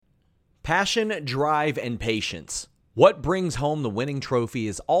Passion, drive, and patience. What brings home the winning trophy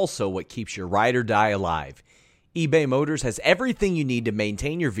is also what keeps your ride or die alive. eBay Motors has everything you need to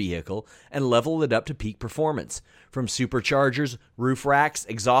maintain your vehicle and level it up to peak performance. From superchargers, roof racks,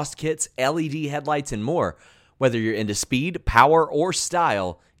 exhaust kits, LED headlights, and more. Whether you're into speed, power, or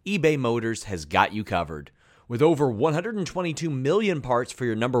style, eBay Motors has got you covered. With over 122 million parts for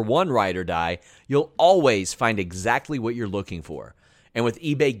your number one ride or die, you'll always find exactly what you're looking for. And with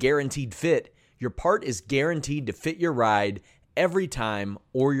eBay Guaranteed Fit, your part is guaranteed to fit your ride every time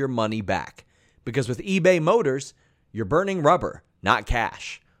or your money back. Because with eBay Motors, you're burning rubber, not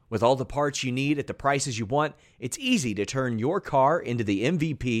cash. With all the parts you need at the prices you want, it's easy to turn your car into the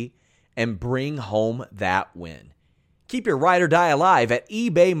MVP and bring home that win. Keep your ride or die alive at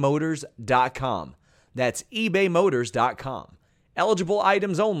ebaymotors.com. That's ebaymotors.com. Eligible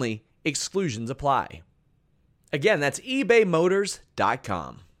items only. Exclusions apply. Again, that's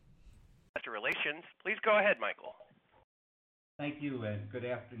ebaymotors.com. Investor Relations, please go ahead, Michael. Thank you, and good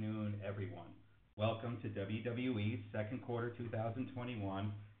afternoon, everyone. Welcome to WWE's second quarter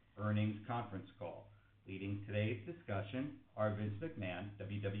 2021 earnings conference call. Leading today's discussion are Vince McMahon,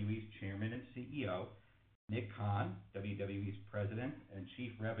 WWE's Chairman and CEO, Nick Khan, WWE's President and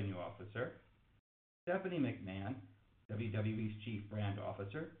Chief Revenue Officer, Stephanie McMahon, WWE's Chief Brand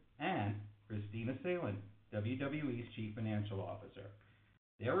Officer, and Christina Salen, WWE's Chief Financial Officer.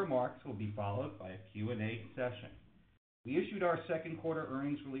 Their remarks will be followed by a Q&A session. We issued our second quarter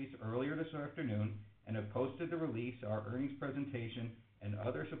earnings release earlier this afternoon and have posted the release, our earnings presentation, and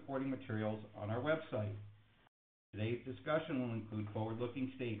other supporting materials on our website. Today's discussion will include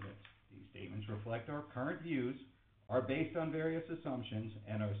forward-looking statements. These statements reflect our current views, are based on various assumptions,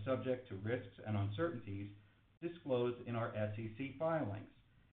 and are subject to risks and uncertainties disclosed in our SEC filings.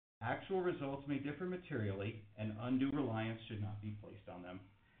 Actual results may differ materially, and undue reliance should not be placed on them.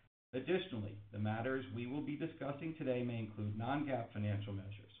 Additionally, the matters we will be discussing today may include non-GAAP financial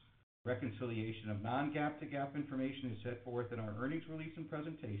measures. Reconciliation of non-GAAP to GAAP information is set forth in our earnings release and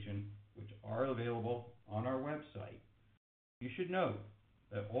presentation, which are available on our website. You should note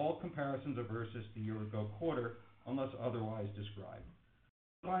that all comparisons are versus the year-ago quarter, unless otherwise described.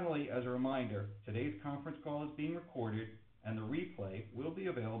 Finally, as a reminder, today's conference call is being recorded, and the replay will be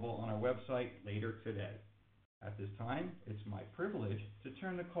available on our website later today. At this time, it's my privilege to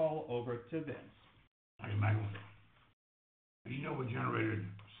turn the call over to Vince. Thank you, Michael. As you know, we generated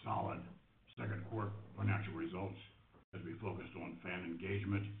solid second quarter financial results as we focused on fan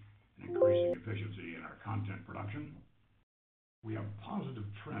engagement and increasing efficiency in our content production. We have positive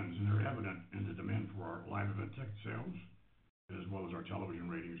trends, and they're evident in the demand for our live event ticket sales, as well as our television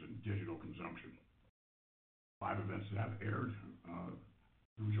ratings and digital consumption. Live events that have aired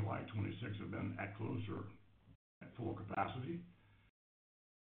through July 26 have been at close or at full capacity.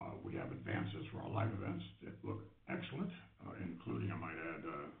 We have advances for our live events that look excellent, including, I might add,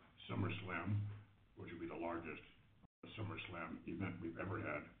 SummerSlam, which will be the largest SummerSlam event we've ever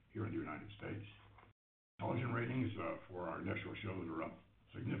had here in the United States. Television ratings for our initial shows are up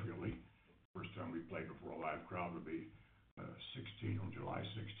significantly. First time we played before a live crowd would be on July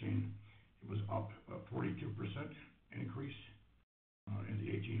 16. It was up 42% increase in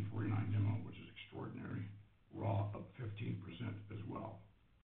the 1849 demo, which is extraordinary. Raw up 15% as well.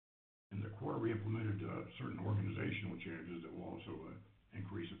 In the quarter, we implemented certain organizational changes that will also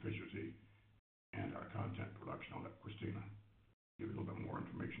increase efficiency and our content production. I'll let Christina give you a little bit more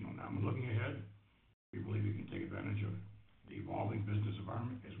information on that. But looking ahead, we believe we can take advantage of the evolving business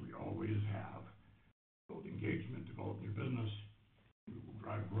environment as we always have. Build engagement, develop your business, and we will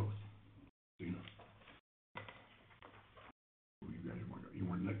drive growth. Christina. You guys want to go? You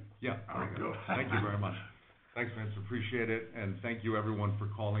want Nick? Yeah. All right, go. Thank you very much. Thanks, Vince. Appreciate it. And thank you, everyone, for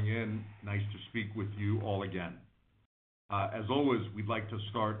calling in. Nice to speak with you all again. As always, we'd like to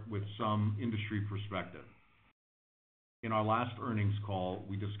start with some industry perspective. In our last earnings call,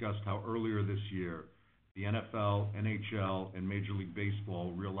 we discussed how earlier this year, the NFL, NHL, and Major League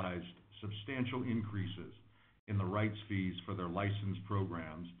Baseball realized substantial increases in the rights fees for their licensed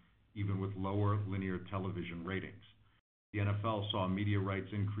programs, even with lower linear television ratings. The NFL saw a media rights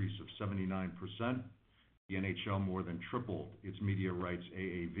increase of 79%. The NHL more than tripled its media rights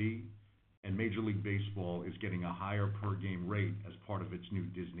AAV, and Major League Baseball is getting a higher per-game rate as part of its new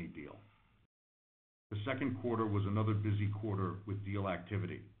Disney deal. The second quarter was another busy quarter with deal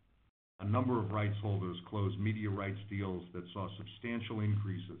activity. A number of rights holders closed media rights deals that saw substantial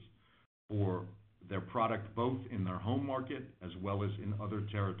increases for their product both in their home market as well as in other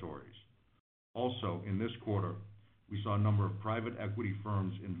territories. Also, in this quarter, we saw a number of private equity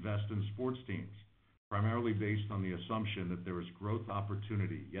firms invest in sports teams, primarily based on the assumption that there is growth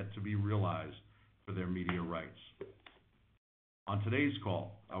opportunity yet to be realized for their media rights. On today's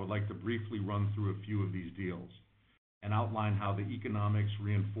call, I would like to briefly run through a few of these deals and outline how the economics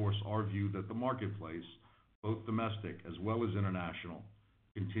reinforce our view that the marketplace, both domestic as well as international,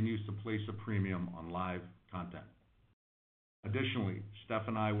 continues to place a premium on live content. Additionally, Steph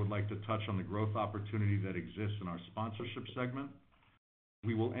and I would like to touch on the growth opportunity that exists in our sponsorship segment.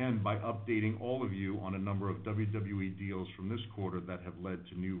 We will end by updating all of you on a number of WWE deals from this quarter that have led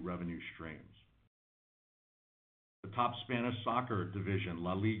to new revenue streams. The top Spanish soccer division,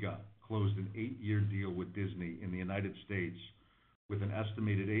 La Liga, closed an 8-year deal with Disney in the United States with an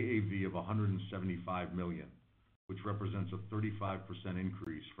estimated AAV of $175 million, which represents a 35%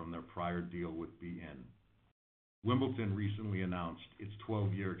 increase from their prior deal with BN. Wimbledon recently announced its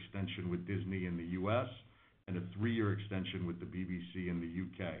 12-year extension with Disney in the U.S. and a 3-year extension with the BBC in the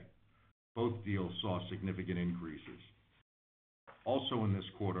U.K. Both deals saw significant increases. Also in this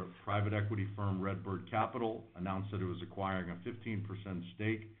quarter, private equity firm Redbird Capital announced that it was acquiring a 15%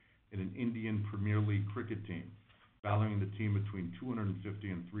 stake in an Indian Premier League cricket team, valuing the team between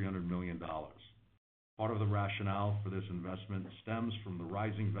 $250 and $300 million. Part of the rationale for this investment stems from the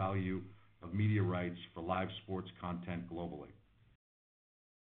rising value of media rights for live sports content globally.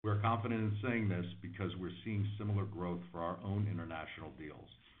 We're confident in saying this because we're seeing similar growth for our own international deals.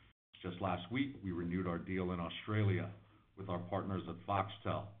 Just last week, we renewed our deal in Australia with our partners at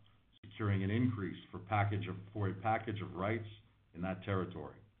Foxtel, securing an increase for a package of rights in that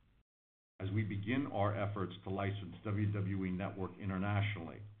territory. As we begin our efforts to license WWE Network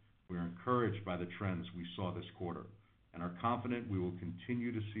internationally, we are encouraged by the trends we saw this quarter and are confident we will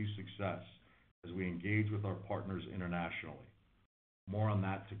continue to see success as we engage with our partners internationally. More on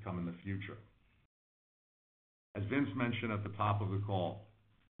that to come in the future. As Vince mentioned at the top of the call,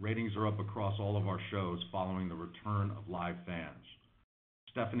 ratings are up across all of our shows following the return of live fans.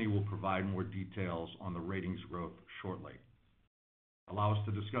 Stephanie will provide more details on the ratings growth shortly. Allow us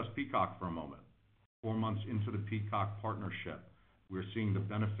to discuss Peacock for a moment. 4 months into the Peacock partnership, we're seeing the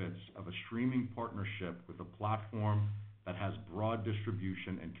benefits of a streaming partnership with a platform that has broad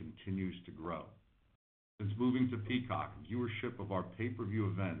distribution and continues to grow. Since moving to Peacock, viewership of our pay-per-view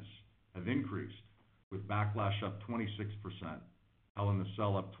events have increased, with Backlash up 26%, Hell in the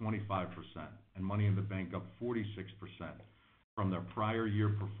Cell up 25%, and Money in the Bank up 46% from their prior year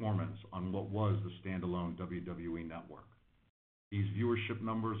performance on what was the standalone WWE Network. These viewership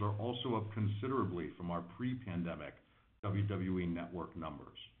numbers are also up considerably from our pre-pandemic WWE Network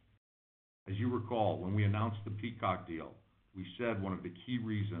numbers. As you recall, when we announced the Peacock deal, we said one of the key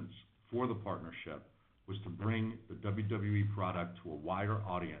reasons for the partnership was to bring the WWE product to a wider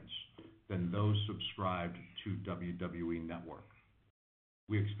audience than those subscribed to WWE Network.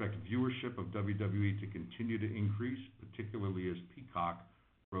 We expect viewership of WWE to continue to increase, particularly as Peacock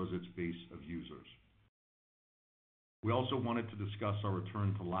grows its base of users. We also wanted to discuss our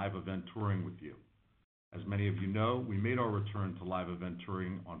return to live event touring with you. As many of you know, we made our return to live event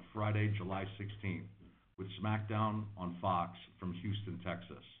touring on Friday, July 16th, with SmackDown on Fox from Houston,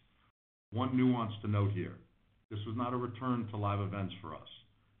 Texas. One nuance to note here, this was not a return to live events for us.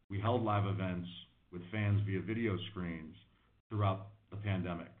 We held live events with fans via video screens throughout the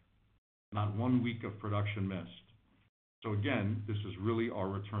pandemic. Not 1 week of production missed. So again, this is really our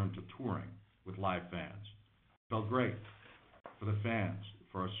return to touring with live fans. Felt great for the fans,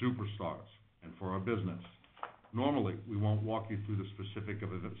 for our superstars, and for our business. Normally, we won't walk you through the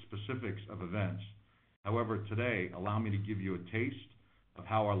specifics of events. However, today, allow me to give you a taste of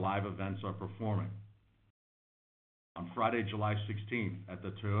how our live events are performing. On Friday, July 16th, at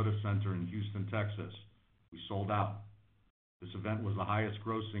the Toyota Center in Houston, Texas, we sold out. This event was the highest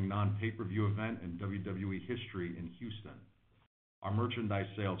grossing non-pay-per-view event in WWE history in Houston. Our merchandise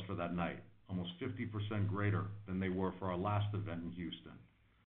sales for that night, almost 50% greater than they were for our last event in Houston.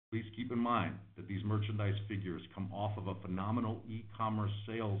 Please keep in mind that these merchandise figures come off of a phenomenal e-commerce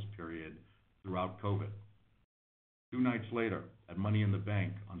sales period throughout COVID. 2 nights later, at Money in the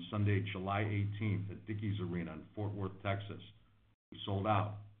Bank on Sunday, July 18th at Dickies Arena in Fort Worth, Texas, we sold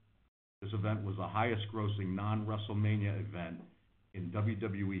out. This event was the highest grossing non-WrestleMania event in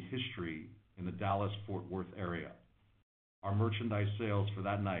WWE history in the Dallas-Fort Worth area. Our merchandise sales for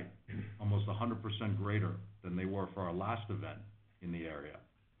that night, almost 100% greater than they were for our last event in the area.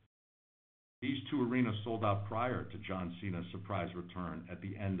 These 2 arenas sold out prior to John Cena's surprise return at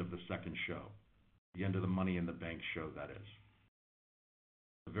the end of the second show, the end of the Money in the Bank show, that is.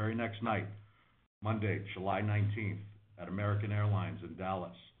 The very next night, Monday, July 19th, at American Airlines in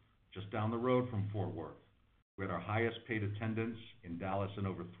Dallas, just down the road from Fort Worth, we had our highest paid attendance in Dallas in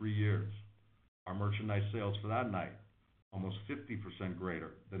over 3 years. Our merchandise sales for that night, almost 50%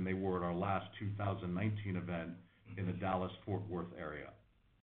 greater than they were at our last 2019 event in the Dallas-Fort Worth area.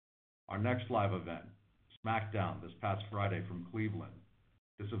 Our next live event, SmackDown, this past Friday from Cleveland.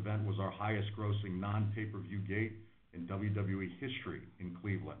 This event was our highest grossing non-pay-per-view gate in WWE history in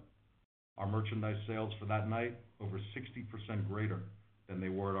Cleveland. Our merchandise sales for that night, over 60% greater than they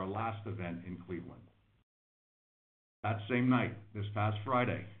were at our last event in Cleveland. That same night, this past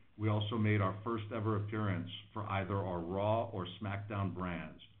Friday, we also made our first ever appearance for either our Raw or SmackDown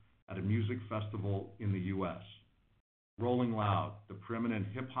brands at a music festival in the U.S. Rolling Loud, the preeminent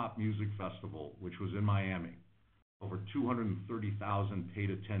hip-hop music festival, which was in Miami. Over 230,000 paid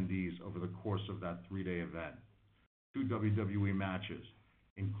attendees over the course of that three-day event. 2 WWE matches,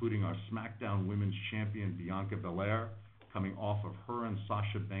 including our SmackDown Women's Champion Bianca Belair, coming off of her and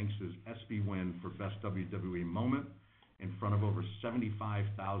Sasha Banks' ESPY win for Best WWE Moment in front of over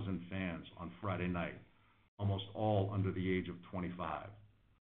 75,000 fans on Friday night, almost all under the age of 25.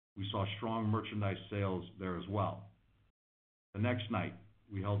 We saw strong merchandise sales there as well. The next night,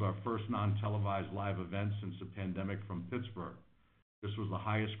 we held our first non-televised live event since the pandemic from Pittsburgh. This was the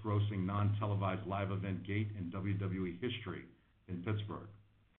highest grossing non-televised live event gate in WWE history in Pittsburgh.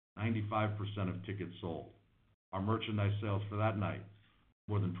 95% of tickets sold. Our merchandise sales for that night,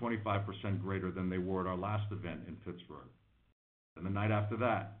 more than 25% greater than they were at our last event in Pittsburgh. And the night after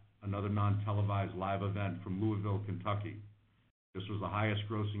that, another non-televised live event from Louisville, Kentucky. This was the highest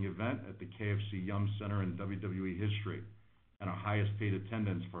grossing event at the KFC Yum Center in WWE history, and our highest paid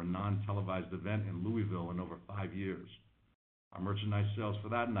attendance for a non-televised event in Louisville in over 5 years. Our merchandise sales for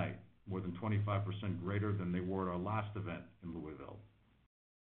that night, more than 25% greater than they were at our last event in Louisville.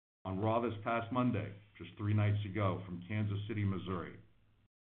 On Raw this past Monday, just 3 nights ago, from Kansas City, Missouri.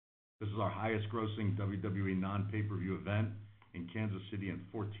 This is our highest grossing WWE non-pay-per-view event in Kansas City in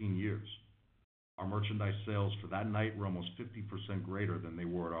 14 years. Our merchandise sales for that night were almost 50% greater than they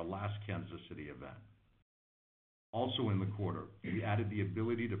were at our last Kansas City event. Also in the quarter, we added the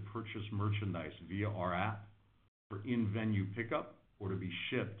ability to purchase merchandise via our app for in-venue pickup or to be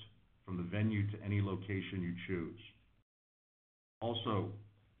shipped from the venue to any location you choose. Also,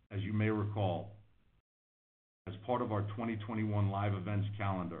 as you may recall, as part of our 2021 live events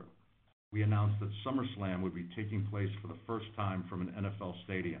calendar, we announced that SummerSlam would be taking place for the first time from an NFL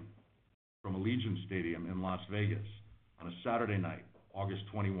stadium, from Allegiant Stadium in Las Vegas, on a Saturday night, August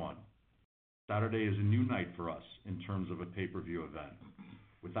 21. Saturday is a new night for us in terms of a pay-per-view event.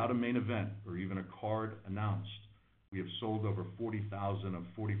 Without a main event or even a card announced, we have sold over 40,000 of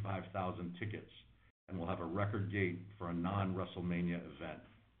 45,000 tickets and will have a record gate for a non-WrestleMania event.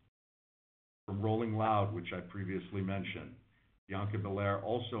 From Rolling Loud, which I previously mentioned, Bianca Belair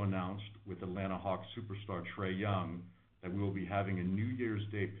also announced with Atlanta Hawks superstar Trae Young that we will be having a New Year's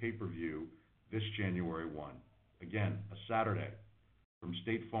Day pay-per-view this January 1. Again, a Saturday, from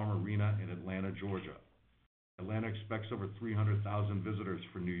State Farm Arena in Atlanta, Georgia. Atlanta expects over 300,000 visitors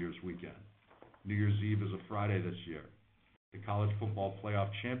for New Year's weekend. New Year's Eve is a Friday this year. The College Football Playoff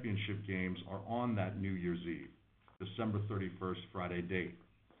Championship games are on that New Year's Eve, December 31st Friday date.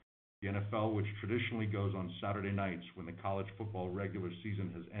 The NFL, which traditionally goes on Saturday nights when the college football regular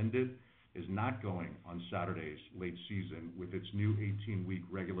season has ended, is not going on Saturdays late season with its new 18-week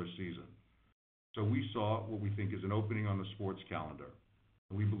regular season. So we saw what we think is an opening on the sports calendar,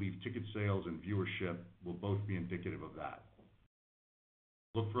 and we believe ticket sales and viewership will both be indicative of that.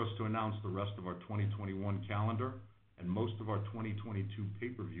 Look for us to announce the rest of our 2021 calendar and most of our 2022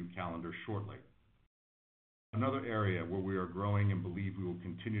 pay-per-view calendar shortly. Another area where we are growing and believe we will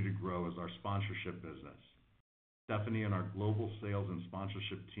continue to grow is our sponsorship business. Stephanie and our global sales and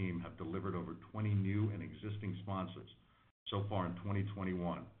sponsorship team have delivered over 20 new and existing sponsors so far in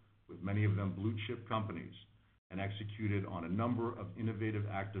 2021, with many of them blue chip companies, and executed on a number of innovative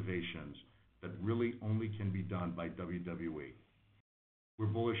activations that really only can be done by WWE. We're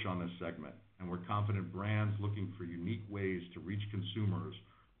bullish on this segment, and we're confident brands looking for unique ways to reach consumers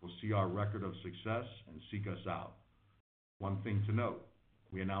will see our record of success and seek us out. One thing to note,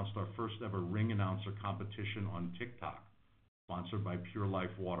 we announced our first ever ring announcer competition on TikTok, sponsored by Pure Life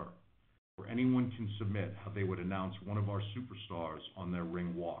Water, where anyone can submit how they would announce one of our superstars on their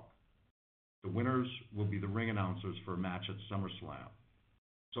ring walk. The winners will be the ring announcers for a match at SummerSlam.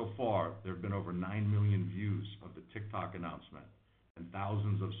 So far, there have been over 9 million views of the TikTok announcement and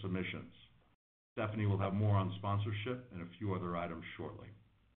thousands of submissions. Stephanie will have more on sponsorship and a few other items shortly.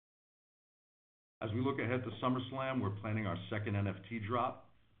 As we look ahead to SummerSlam, we're planning our second NFT drop,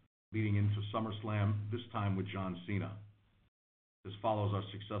 leading into SummerSlam, this time with John Cena. This follows our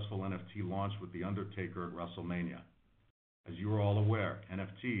successful NFT launch with The Undertaker at WrestleMania. As you are all aware,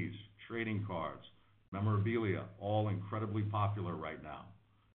 NFTs, trading cards, memorabilia, all incredibly popular right now.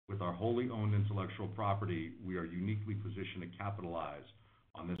 With our wholly owned intellectual property, we are uniquely positioned to capitalize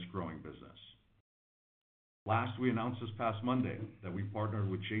on this growing business. Last, we announced this past Monday that we partnered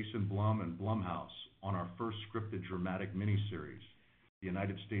with Jason Blum and Blumhouse on our first scripted dramatic miniseries, The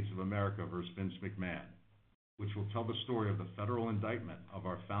United States of America vs. Vince McMahon, which will tell the story of the federal indictment of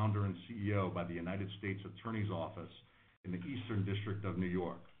our founder and CEO by the United States Attorney's Office in the Eastern District of New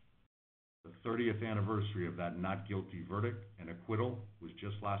York. The 30th anniversary of that not guilty verdict and acquittal was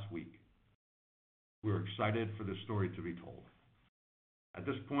just last week. We're excited for this story to be told. At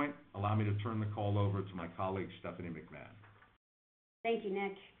this point, allow me to turn the call over to my colleague, Stephanie McMahon. Thank you,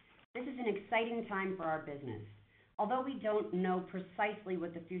 Nick. This is an exciting time for our business. Although we don't know precisely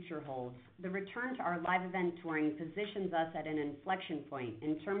what the future holds, the return to our live event touring positions us at an inflection point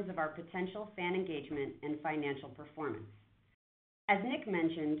in terms of our potential fan engagement and financial performance. As Nick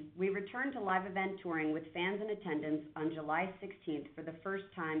mentioned, we returned to live event touring with fans in attendance on July 16th for the first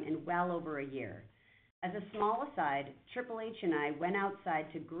time in well over a year. As a small aside, Triple H and I went outside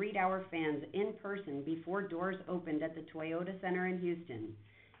to greet our fans in person before doors opened at the Toyota Center in Houston,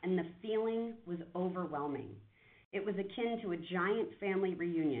 and the feeling was overwhelming. It was akin to a giant family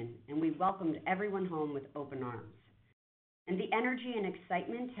reunion, and we welcomed everyone home with open arms. And the energy and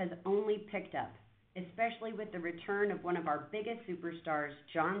excitement has only picked up, especially with the return of one of our biggest superstars,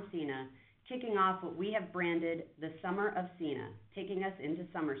 John Cena, kicking off what we have branded the Summer of Cena, taking us into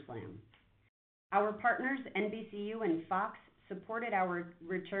SummerSlam. Our partners, NBCU and Fox, supported our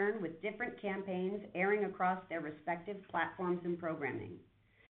return with different campaigns airing across their respective platforms and programming.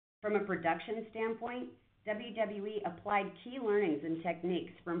 From a production standpoint, WWE applied key learnings and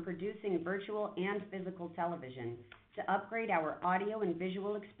techniques from producing virtual and physical television to upgrade our audio and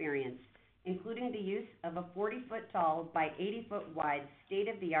visual experience, including the use of a 40-foot tall by 80-foot wide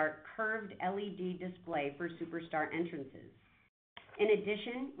state-of-the-art curved LED display for superstar entrances. In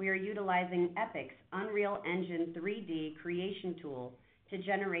addition, we are utilizing Epic's Unreal Engine 3D creation tool to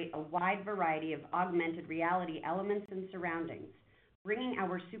generate a wide variety of augmented reality elements and surroundings, bringing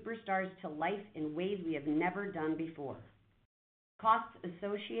our superstars to life in ways we have never done before. Costs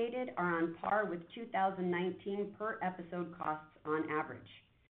associated are on par with 2019 per episode costs on average,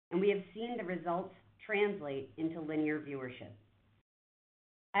 and we have seen the results translate into linear viewership.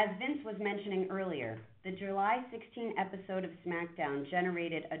 As Vince was mentioning earlier, the July 16 episode of SmackDown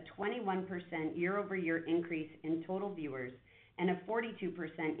generated a 21% year-over-year increase in total viewers and a 42%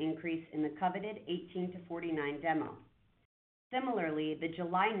 increase in the coveted 18 to 49 demo. Similarly, the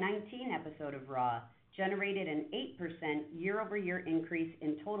July 19 episode of Raw generated an 8% year-over-year increase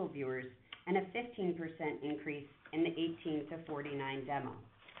in total viewers and a 15% increase in the 18 to 49 demo.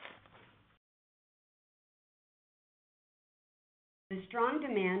 The strong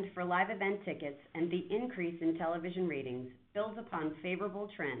demand for live event tickets and the increase in television ratings builds upon favorable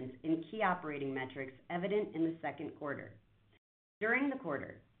trends in key operating metrics evident in the second quarter. During the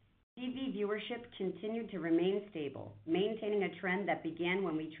quarter, TV viewership continued to remain stable, maintaining a trend that began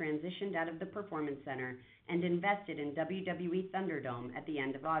when we transitioned out of the Performance Center and invested in WWE Thunderdome at the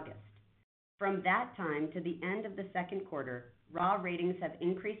end of August. From that time to the end of the second quarter, Raw ratings have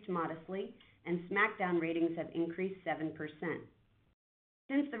increased modestly and SmackDown ratings have increased 7%.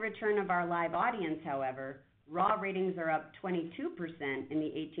 Since the return of our live audience, however, Raw ratings are up 22% in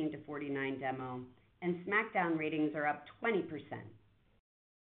the 18 to 49 demo, and SmackDown ratings are up 20%.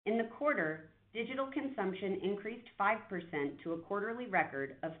 In the quarter, digital consumption increased 5% to a quarterly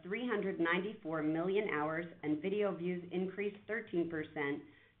record of 394 million hours, and video views increased 13%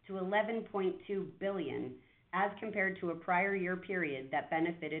 to 11.2 billion, as compared to a prior year period that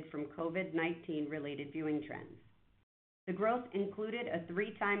benefited from COVID-19 related viewing trends. The growth included a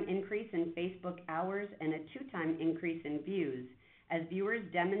 3-time increase in Facebook hours and a 2-time increase in views, as viewers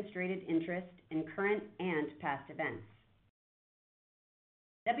demonstrated interest in current and past events.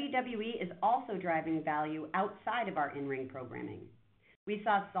 WWE is also driving value outside of our in-ring programming. We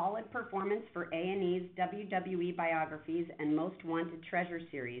saw solid performance for A&E's WWE Biographies and Most Wanted Treasure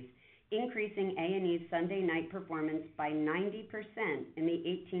series, increasing A&E's Sunday night performance by 90% in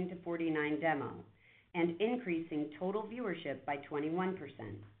the 18 to 49 demo, and increasing total viewership by 21%.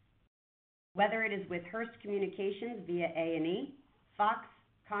 Whether it is with Hearst Communications via A&E, Fox,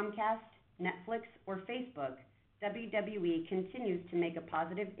 Comcast, Netflix, or Facebook, WWE continues to make a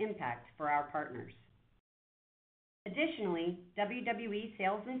positive impact for our partners. Additionally, WWE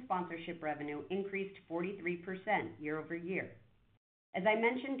sales and sponsorship revenue increased 43% year over year. As I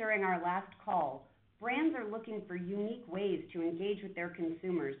mentioned during our last call, brands are looking for unique ways to engage with their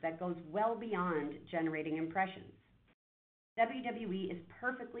consumers that goes well beyond generating impressions. WWE is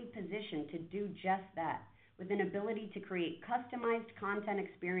perfectly positioned to do just that, with an ability to create customized content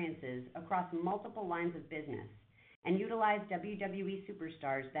experiences across multiple lines of business and utilize WWE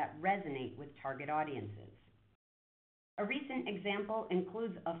superstars that resonate with target audiences. A recent example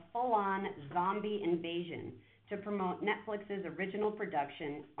includes a full-on zombie invasion to promote Netflix's original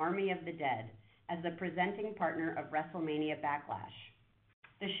production, Army of the Dead, as the presenting partner of WrestleMania Backlash.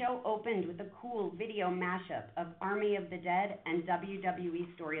 The show opened with a cool video mashup of Army of the Dead and WWE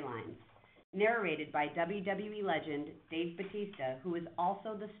storylines, narrated by WWE legend Dave Bautista, who is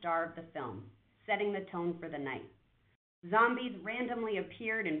also the star of the film, setting the tone for the night. Zombies randomly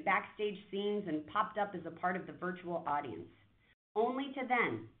appeared in backstage scenes and popped up as a part of the virtual audience, only to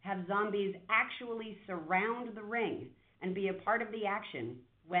then have zombies actually surround the ring and be a part of the action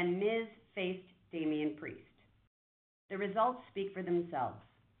when Miz faced Damian Priest. The results speak for themselves.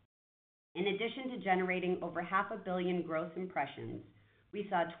 In addition to generating over 500 million gross impressions, we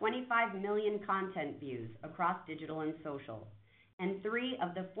saw 25 million content views across digital and social, and 3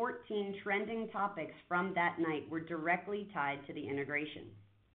 of the 14 trending topics from that night were directly tied to the integration.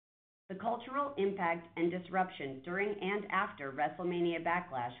 The cultural impact and disruption during and after WrestleMania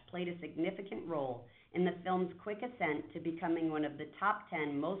Backlash played a significant role in the film's quick ascent to becoming one of the top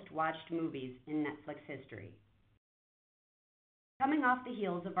 10 most watched movies in Netflix history. Coming off the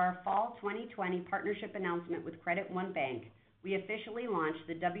heels of our fall 2020 partnership announcement with Credit One Bank, we officially launched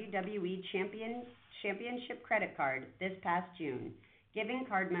the WWE Championship Credit Card this past June, giving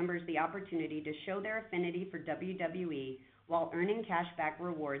card members the opportunity to show their affinity for WWE while earning cashback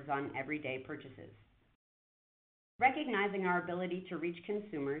rewards on everyday purchases. Recognizing our ability to reach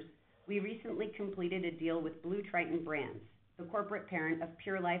consumers, we recently completed a deal with Blue Triton Brands, the corporate parent of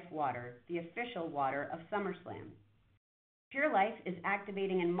Pure Life Water, the official water of SummerSlam. Pure Life is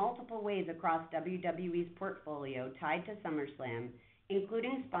activating in multiple ways across WWE's portfolio tied to SummerSlam,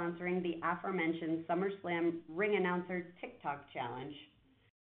 including sponsoring the aforementioned SummerSlam ring announcer TikTok challenge,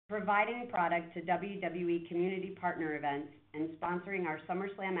 providing product to WWE community partner events, and sponsoring our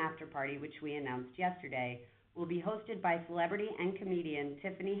SummerSlam after party, which we announced yesterday, will be hosted by celebrity and comedian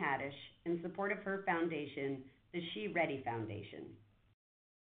Tiffany Haddish in support of her foundation, the She Ready Foundation.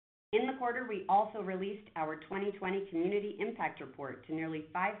 In the quarter, we also released our 2020 Community Impact Report to nearly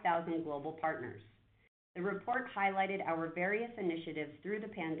 5,000 global partners. The report highlighted our various initiatives through the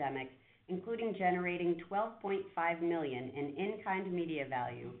pandemic, including generating $12.5 million in in-kind media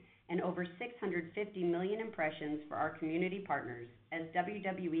value and over 650 million impressions for our community partners as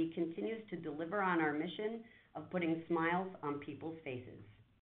WWE continues to deliver on our mission of putting smiles on people's faces.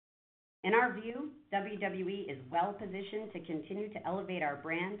 In our view, WWE is well positioned to continue to elevate our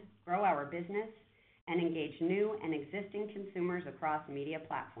brand, grow our business, and engage new and existing consumers across media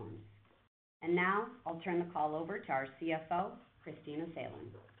platforms. And now, I'll turn the call over to our CFO, Kristina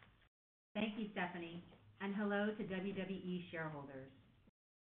Salen. Thank you, Stephanie, and hello to WWE shareholders.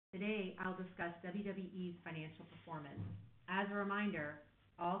 Today, I'll discuss WWE's financial performance. As a reminder,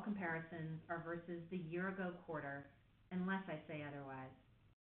 all comparisons are versus the year-ago quarter, unless I say otherwise.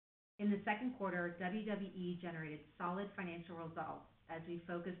 In the second quarter, WWE generated solid financial results as we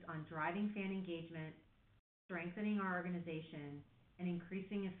focused on driving fan engagement, strengthening our organization, and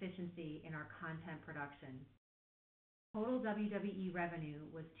increasing efficiency in our content production. Total WWE revenue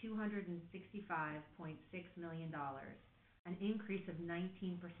was $265.6 million, an increase of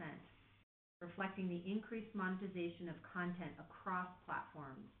 19%, reflecting the increased monetization of content across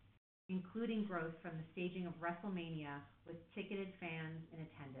platforms, including growth from the staging of WrestleMania with ticketed fans in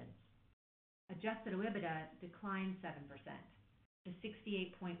attendance. Adjusted OIBDA declined 7% to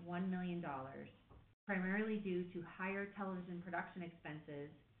 $68.1 million, primarily due to higher television production expenses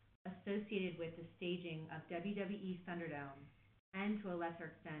associated with the staging of WWE's Thunderdome and, to a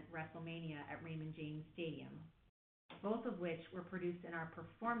lesser extent, WrestleMania at Raymond James Stadium, both of which were produced in our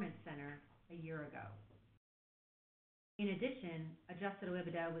Performance Center a year ago. In addition, adjusted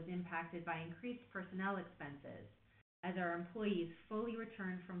OIBDA was impacted by increased personnel expenses as our employees fully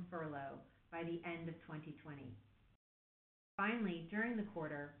returned from furlough by the end of 2020. Finally, during the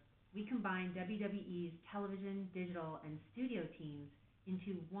quarter, we combined WWE's television, digital, and studio teams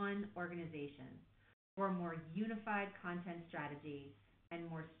into one organization for a more unified content strategy and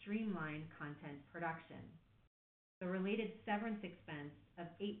more streamlined content production. The related severance expense of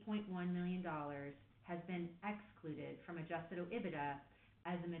 $8.1 million has been excluded from adjusted OIBDA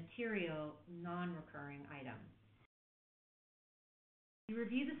as a material, non-recurring item. To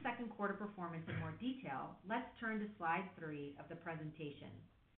review the second quarter performance in more detail, let's turn to slide 3 of the presentation,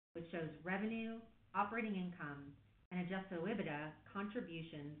 which shows revenue, operating income, and adjusted OIBDA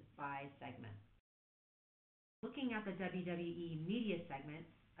contributions by segment. Looking at the WWE Media segment,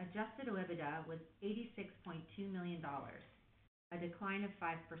 adjusted OIBDA was $86.2 million, a decline of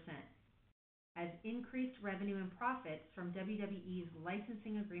 5%, as increased revenue and profits from WWE's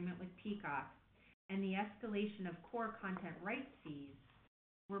licensing agreement with Peacock and the escalation of core content rights fees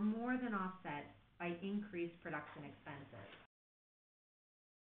were more than offset by increased production expenses.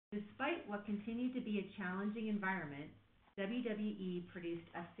 Despite what continued to be a challenging environment, WWE produced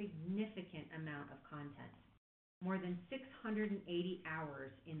a significant amount of content, more than 680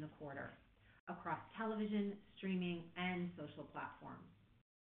 hours in the quarter, across television, streaming, and social platforms.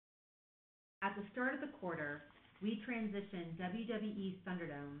 At the start of the quarter, we transitioned WWE's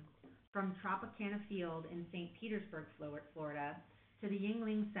Thunderdome from Tropicana Field in St. Petersburg, Florida, to the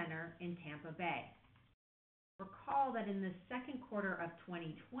Yuengling Center in Tampa Bay. Recall that in the second quarter of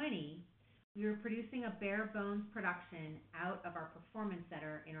 2020, we were producing a bare-bones production out of our Performance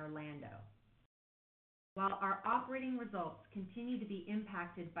Center in Orlando. While our operating results continue to be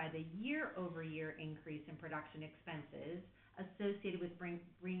impacted by the year-over-year increase in production expenses associated with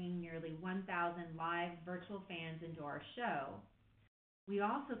bringing nearly 1,000 live virtual fans into our show, we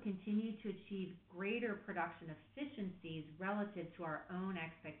also continue to achieve greater production efficiencies relative to our own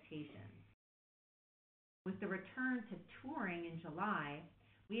expectations. With the return to touring in July,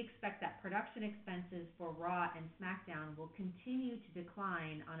 we expect that production expenses for Raw and SmackDown will continue to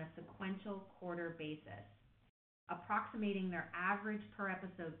decline on a sequential quarter basis, approximating their average per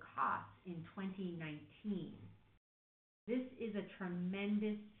episode costs in 2019. This is a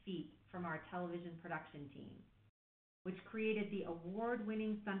tremendous feat from our television production team, which created the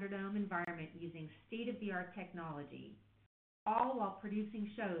award-winning Thunderdome environment using state-of-the-art technology, all while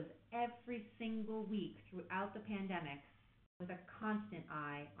producing shows every single week throughout the pandemic with a constant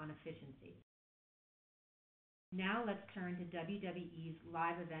eye on efficiency. Now let's turn to WWE's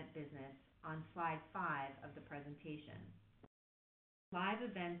live event business on slide 5 of the presentation. Live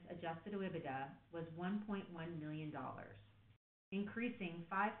events adjusted OIBDA was $1.1 million, increasing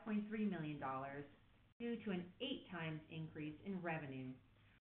 $5.3 million due to an 8 times increase in revenue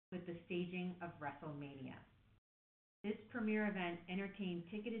with the staging of WrestleMania. This premier event entertained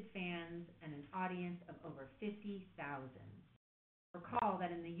ticketed fans and an audience of over 50,000. Recall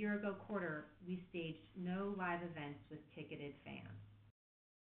that in the year-ago quarter, we staged no live events with ticketed fans.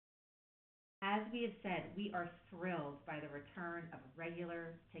 As we have said, we are thrilled by the return of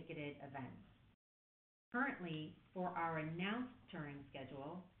regular ticketed events. Currently, for our announced touring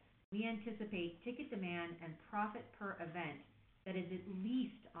schedule, we anticipate ticket demand and profit per event that is at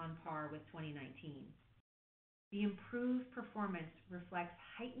least on par with 2019. The improved performance reflects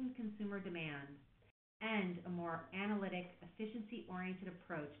heightened consumer demand and a more analytic, efficiency-oriented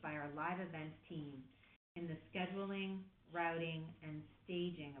approach by our live events team in the scheduling, routing, and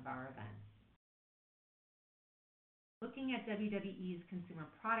staging of our events. Looking at WWE's Consumer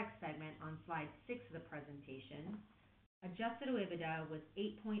Products segment on slide 6 of the presentation, adjusted OIBDA was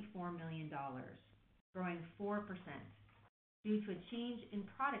 $8.4 million, growing 4%, due to a change in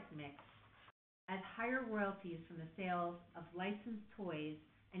product mix as higher royalties from the sales of licensed toys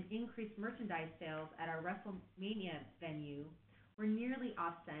and increased merchandise sales at our WrestleMania venue were nearly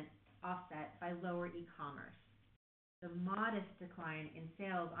offset by lower e-commerce. The modest decline in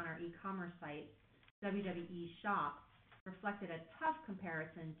sales on our e-commerce site, WWE Shop, reflected a tough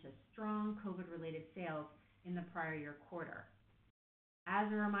comparison to strong COVID-related sales in the prior year quarter. As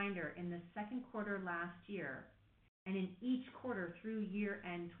a reminder, in the second quarter last year, and in each quarter through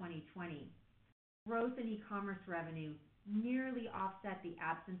year-end 2020, growth in e-commerce revenue nearly offset the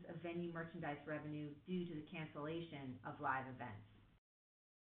absence of venue merchandise revenue due to the cancellation of live events.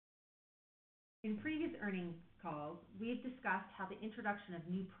 In previous earnings calls, we have discussed how the introduction of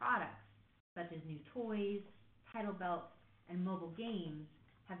new products, such as new toys, title belts, and mobile games,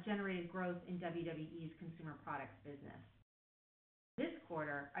 have generated growth in WWE's consumer products business. This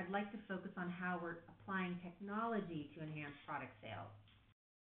quarter, I'd like to focus on how we're applying technology to enhance product sales.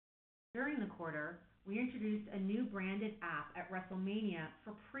 During the quarter, we introduced a new branded app at WrestleMania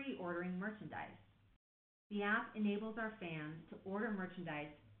for pre-ordering merchandise. The app enables our fans to order merchandise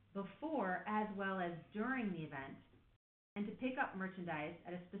before as well as during the event, and to pick up merchandise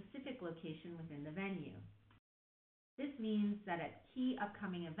at a specific location within the venue. This means that at key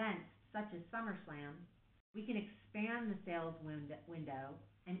upcoming events, such as SummerSlam, we can expand the sales window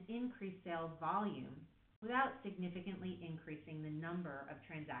and increase sales volume without significantly increasing the number of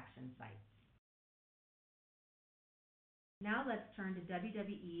transaction sites. Now let's turn to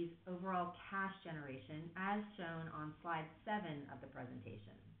WWE's overall cash generation as shown on slide 7 of the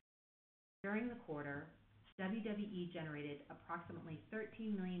presentation. During the quarter, WWE generated approximately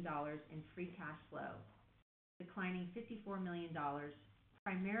 $13 million in free cash flow, declining $54 million,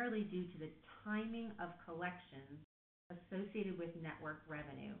 primarily due to the timing of collections associated with network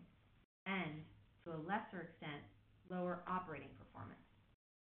revenue, and, to a lesser extent, lower operating performance.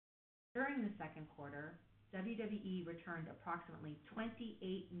 During the second quarter, WWE returned approximately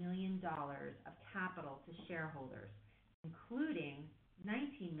 $28 million of capital to shareholders, including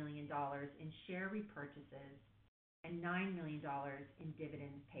 $19 million in share repurchases and $9 million in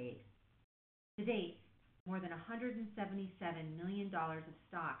dividends paid. To date, more than $177 million of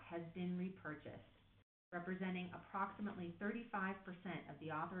stock has been repurchased, representing approximately 35% of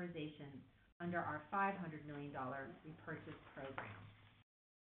the authorization under our $500 million repurchase program.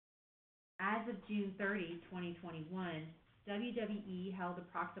 As of June 30, 2021, WWE held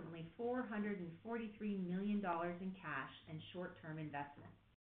approximately $443 million in cash and short-term investments.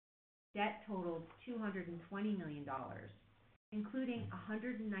 Debt totaled $220 million, including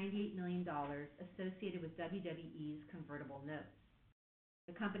 $198 million associated with WWE's convertible notes.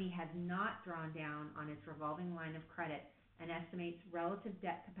 The company has not drawn down on its revolving line of credit and estimates relative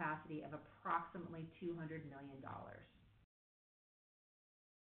debt capacity of approximately $200 million.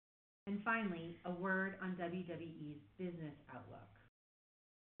 And finally, a word on WWE's business outlook.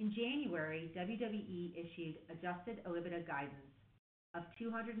 In January, WWE issued adjusted OIBDA guidance of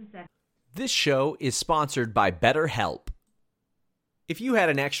 $207. This show is sponsored by BetterHelp. If you had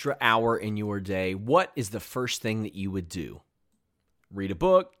an extra hour in your day, what is the first thing that you would do? Read a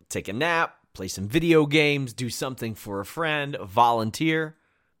book, take a nap, play some video games, do something for a friend, volunteer.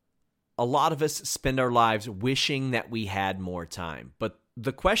 A lot of us spend our lives wishing that we had more time. But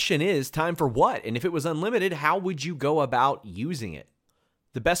the question is, time for what? And if it was unlimited, how would you go about using it?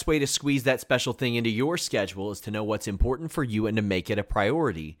 The best way to squeeze that special thing into your schedule is to know what's important for you and to make it a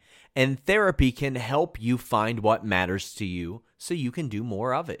priority. And therapy can help you find what matters to you so you can do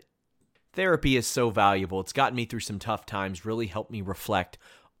more of it. Therapy is so valuable. It's gotten me through some tough times, really helped me reflect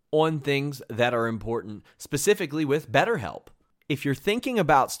on things that are important, specifically with BetterHelp. If you're thinking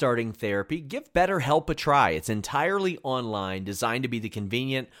about starting therapy, give BetterHelp a try. It's entirely online, designed to be the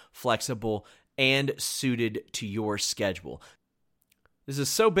convenient, flexible, and suited to your schedule. This is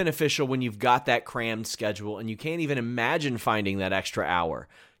so beneficial when you've got that crammed schedule and you can't even imagine finding that extra hour.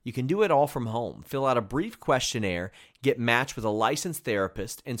 You can do it all from home. Fill out a brief questionnaire, get matched with a licensed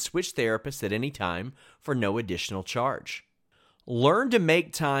therapist, and switch therapists at any time for no additional charge. Learn to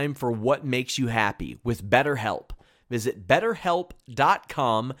make time for what makes you happy with BetterHelp. Visit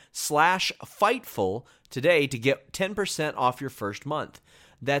BetterHelp.com/Fightful today to get 10% off your first month.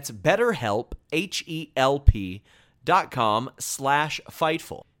 That's BetterHelp,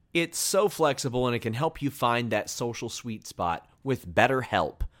 HELP.com/Fightful. It's so flexible and it can help you find that social sweet spot with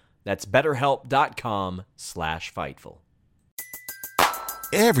BetterHelp. That's BetterHelp.com/Fightful.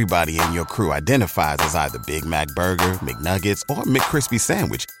 Everybody in your crew identifies as either Big Mac Burger, McNuggets, or McCrispy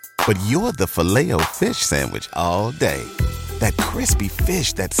Sandwich. But you're the Filet-O-Fish Sandwich all day. That crispy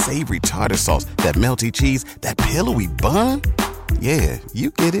fish, that savory tartar sauce, that melty cheese, that pillowy bun. Yeah,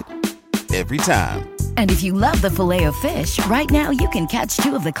 you get it. Every time. And if you love the Filet-O-Fish, right now you can catch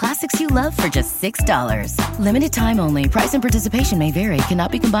two of the classics you love for just $6. Limited time only. Price and participation may vary.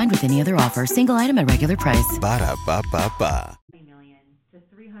 Cannot be combined with any other offer. Single item at regular price. Ba-da-ba-ba-ba. $3 million to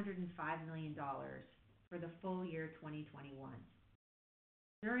 $305 million for the full year 2021.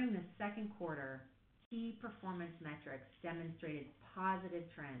 During the second quarter, key performance metrics demonstrated positive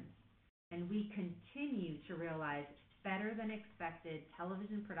trends, and we continue to realize better than expected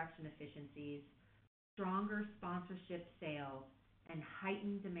television production efficiencies, stronger sponsorship sales, and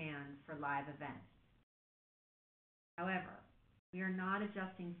heightened demand for live events. However, we are not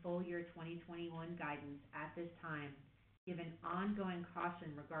adjusting full year 2021 guidance at this time, given ongoing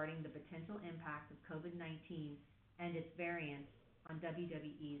caution regarding the potential impact of COVID-19 and its variants on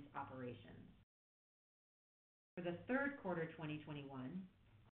WWE's operations. For the third quarter 2021,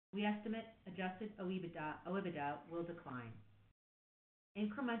 we estimate adjusted OIBDA will decline.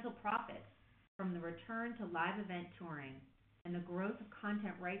 Incremental profits from the return to live event touring and the growth of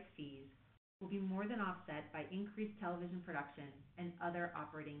content rights fees will be more than offset by increased television production and other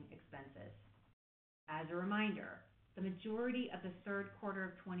operating expenses. As a reminder, the majority of the third quarter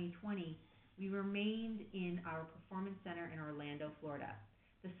of 2020, we remained in our performance center in Orlando, Florida,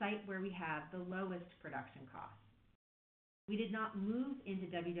 the site where we have the lowest production costs. We did not move into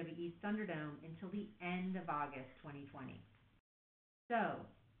WWE's Thunderdome until the end of August 2020. So,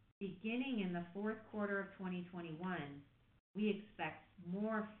 beginning in the fourth quarter of 2021, we expect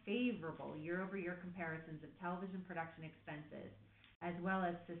more favorable year-over-year comparisons of television production expenses, as well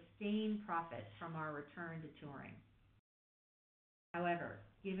as sustained profits from our return to touring. However,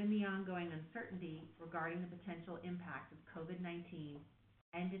 given the ongoing uncertainty regarding the potential impact of COVID-19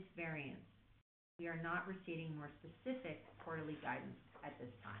 and its variants, we are not receiving more specific quarterly guidance at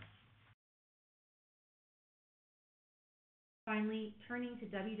this time. Finally, turning to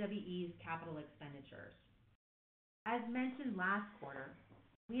WWE's capital expenditures. As mentioned last quarter,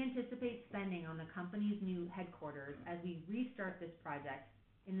 we anticipate spending on the company's new headquarters as we restart this project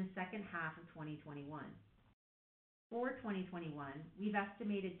in the second half of 2021. For 2021, we've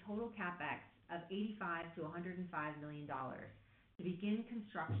estimated total CapEx of $85 to $105 million to begin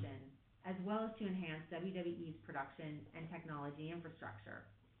construction, as well as to enhance WWE's production and technology infrastructure.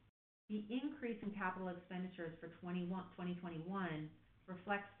 The increase in capital expenditures for 2021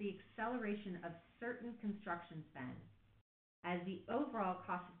 reflects the acceleration of certain construction spend, as the overall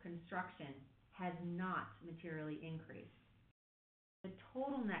cost of construction has not materially increased. The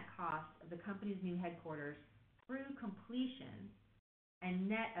total net cost of the company's new headquarters through completion and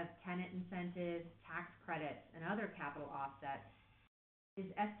net of tenant incentives, tax credits, and other capital offsets is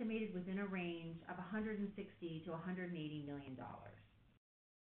estimated within a range of $160 to $180 million.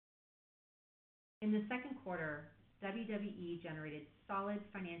 In the second quarter, WWE generated solid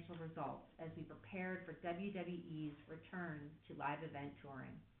financial results as we prepared for WWE's return to live event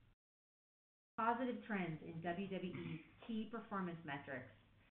touring. Positive trends in WWE's key performance metrics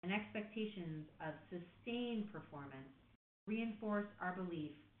and expectations of sustained performance reinforce our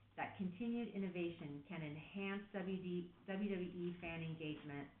belief that continued innovation can enhance WWE fan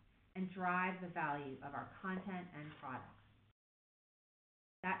engagement and drive the value of our content and products.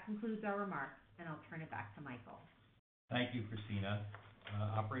 That concludes our remarks, and I'll turn it back to Michael. Thank you, Christina.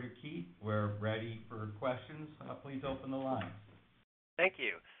 Operator Keith, we're ready for questions. Please open the line. Thank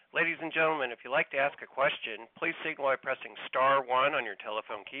you. Ladies and gentlemen, if you'd like to ask a question, please signal by pressing star 1 on your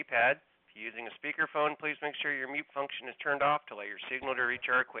telephone keypad. If you're using a speakerphone, please make sure your mute function is turned off to let your signal to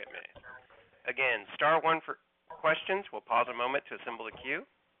reach our equipment. Again, star 1 for questions. We'll pause a moment to assemble the queue.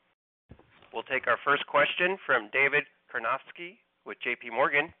 We'll take our first question from David Karnovsky with JP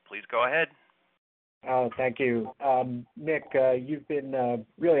Morgan. Please go ahead. Oh, thank you. Nick, you've been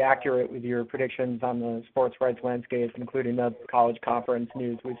really accurate with your predictions on the sports rights landscape, including the college conference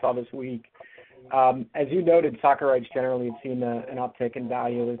news we saw this week. As you noted, soccer rights generally have seen an uptick in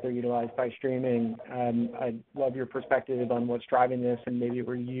value as they're utilized by streaming. I'd love your perspective on what's driving this and maybe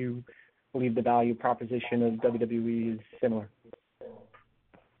where you believe the value proposition of WWE is similar.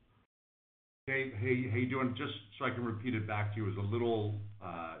 Hey, how you doing? Just so I can repeat it back to you, it was a little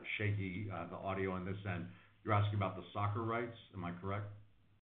shaky, the audio on this end. You're asking about the soccer rights, am I correct?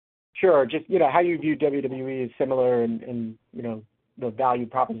 Sure. Just, how you view WWE as similar and the value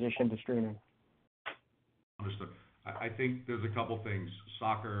proposition to streaming. Understood. I think there's a couple things.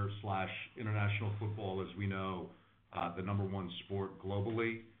 Soccer/international football, as we know, the number one sport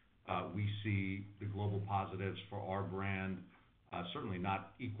globally. We see the global positives for our brand, certainly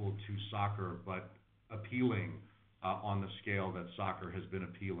not equal to soccer, but appealing on the scale that soccer has been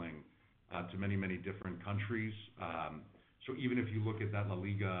appealing to many, many different countries. So even if you look at that La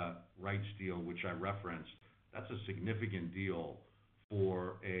Liga rights deal, which I referenced, that's a significant deal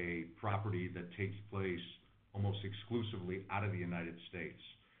for a property that takes place almost exclusively out of the United States.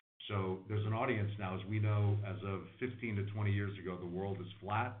 So there's an audience now, as we know, as of 15 to 20 years ago, the world is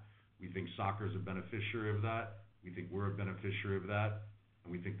flat. We think soccer is a beneficiary of that. We think we're a beneficiary of that,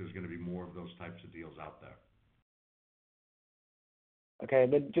 and we think there's going to be more of those types of deals out there. Okay,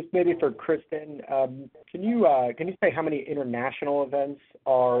 and then just maybe for Kristen, can you say how many international events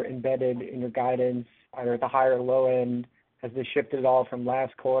are embedded in your guidance, either at the high or low end? Has this shifted at all from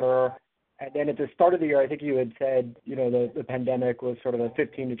last quarter? And then at the start of the year, I think you had said, the pandemic was sort of a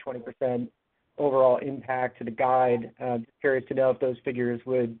 15 to 20% overall impact to the guide. Just curious to know if those figures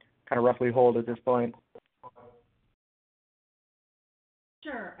would kind of roughly hold at this point.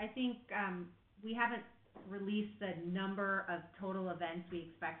 Sure. I think we haven't released the number of total events we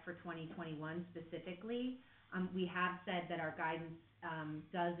expect for 2021 specifically. We have said that our guidance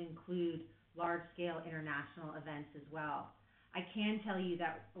does include large-scale international events as well. I can tell you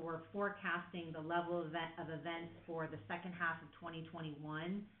that we're forecasting the level of events for the second half of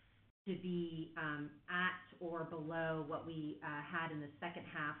 2021 to be at or below what we had in the second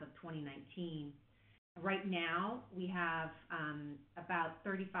half of 2019. Right now, we have about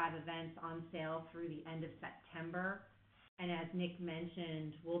 35 events on sale through the end of September. And as Nick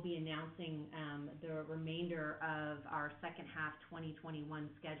mentioned, we'll be announcing the remainder of our second half 2021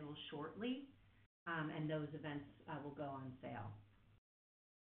 schedule shortly, and those events will go on sale.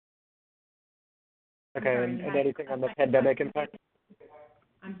 Okay, and anything on the pandemic impact?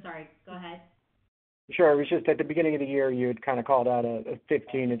 I'm sorry, go ahead. Sure. It was just at the beginning of the year, you had kind of called out a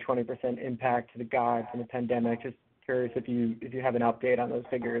 15 to 20% impact to the guide from the pandemic. Just curious if you have an update on those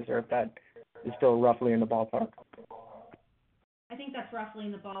figures or if that is still roughly in the ballpark. I think that's roughly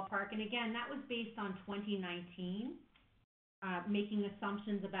in the ballpark. And again, that was based on 2019, making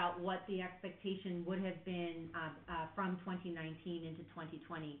assumptions about what the expectation would have been from 2019 into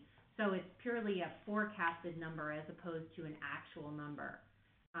 2020. So it's purely a forecasted number as opposed to an actual number.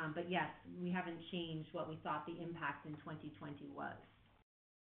 But yes, we haven't changed what we thought the impact in 2020 was.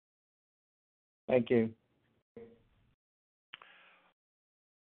 Thank you.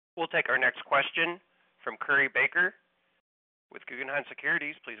 We'll take our next question from Curry Baker with Guggenheim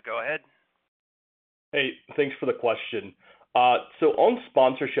Securities. Please go ahead. Hey, thanks for the question. So on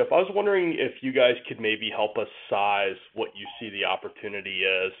sponsorship, I was wondering if you guys could maybe help us size what you see the opportunity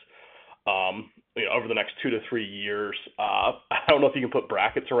is over the next 2 to 3 years. I don't know if you can put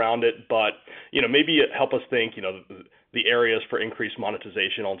brackets around it, but maybe help us think the areas for increased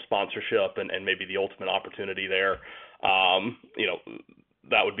monetization on sponsorship and maybe the ultimate opportunity there.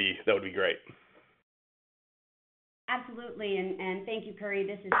 That would be great. Absolutely, and thank you, Curry.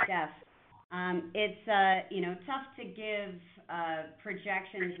 This is Steph. It's tough to give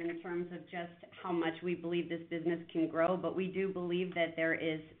projections in terms of just how much we believe this business can grow, but we do believe that there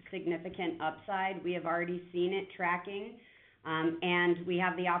is significant upside. We have already seen it tracking, and we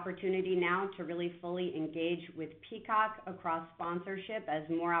have the opportunity now to really fully engage with Peacock across sponsorship as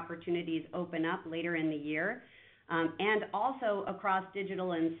more opportunities open up later in the year, and also across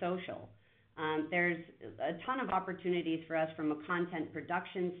digital and social. There's a ton of opportunities for us from a content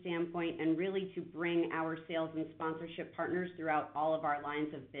production standpoint and really to bring our sales and sponsorship partners throughout all of our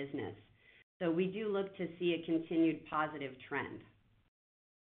lines of business. So we do look to see a continued positive trend.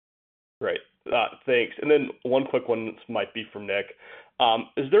 Great. Thanks. And then one quick one, this might be from Nick.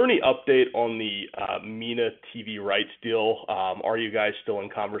 Is there any update on the MENA TV rights deal? Are you guys still in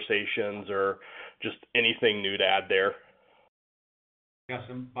conversations or just anything new to add there? Yes,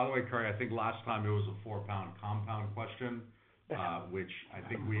 and by the way, Curry, I think last time it was a 4-pound compound question, which I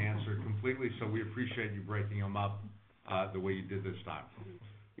think we answered completely, so we appreciate you breaking them up the way you did this time.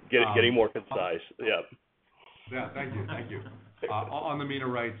 Getting more concise, yeah. Yeah, thank you. On the MENA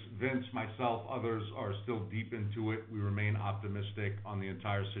rights, Vince, myself, others are still deep into it. We remain optimistic on the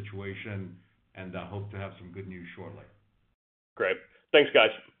entire situation and hope to have some good news shortly. Great. Thanks, guys.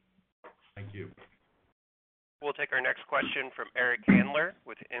 Thank you. We'll take our next question from Eric Handler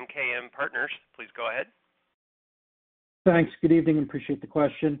with MKM Partners. Please go ahead. Thanks. Good evening and appreciate the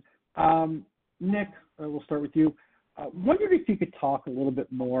question. Nick, we'll start with you. Wondered if you could talk a little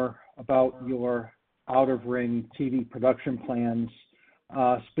bit more about your out-of-ring TV production plans.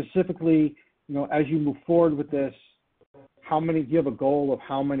 Specifically, as you move forward with this, do you have a goal of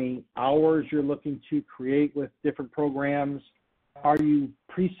how many hours you're looking to create with different programs? Are you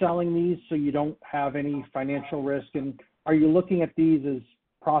pre-selling these so you don't have any financial risk? And are you looking at these as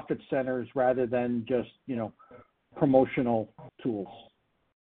profit centers rather than just, promotional tools?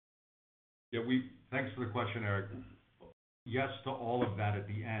 Yeah, thanks for the question, Eric. Yes to all of that at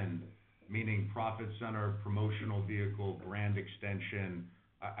the end, meaning profit center, promotional vehicle, brand extension.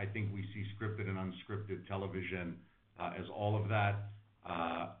 I think we see scripted and unscripted television as all of that.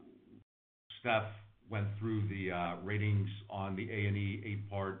 Steph went through the ratings on the A&E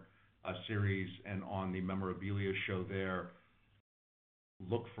 8-part series and on the memorabilia show there.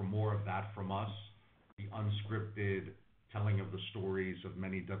 Look for more of that from us. The unscripted telling of the stories of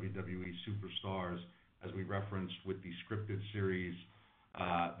many WWE superstars, as we referenced with the scripted series,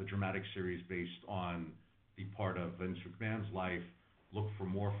 the dramatic series based on the part of Vince McMahon's life. Look for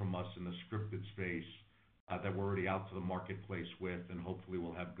more from us in the scripted space that we're already out to the marketplace with, and hopefully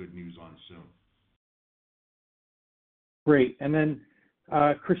we'll have good news on soon. Great. And then,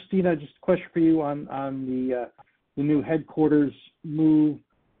 Christina, just a question for you on the new headquarters move.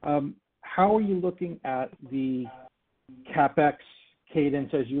 How are you looking at the CapEx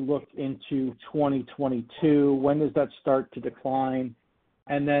cadence as you look into 2022? When does that start to decline?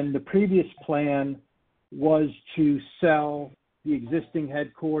 And then the previous plan was to sell the existing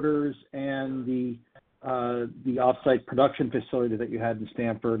headquarters and the offsite production facility that you had in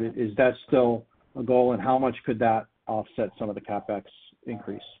Stamford. Is that still a goal, and how much could that offset some of the CapEx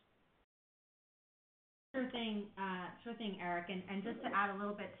increase? Sure thing, Eric. And just to add a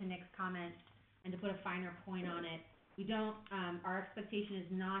little bit to Nick's comment and to put a finer point on it, our expectation is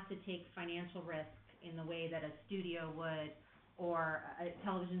not to take financial risk in the way that a studio would, or a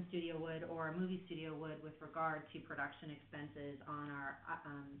television studio would, or a movie studio would with regard to production expenses on our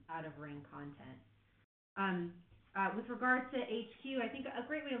out-of-ring content. With regard to HQ, I think a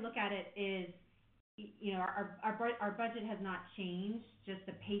great way to look at it is, our budget has not changed, just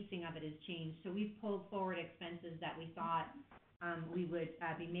the pacing of it has changed. So we've pulled forward expenses that we thought we would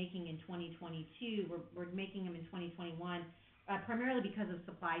be making in 2022. We're making them in 2021, primarily because of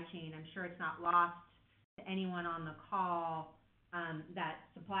supply chain. I'm sure it's not lost to anyone on the call that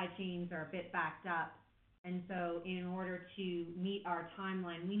supply chains are a bit backed up. And so in order to meet our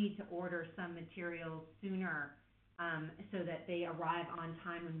timeline, we need to order some materials sooner so that they arrive on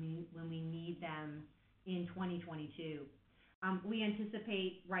time when we need them in 2022. We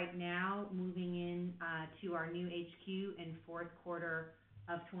anticipate right now moving in to our new HQ in fourth quarter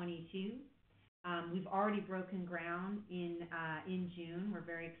of 22. We've already broken ground in June. We're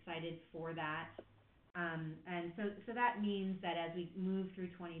very excited for that. And so that means that as we move through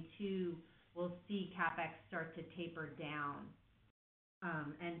 22, we'll see CapEx start to taper down.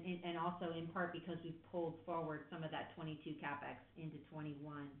 And also in part because we've pulled forward some of that 22 CapEx into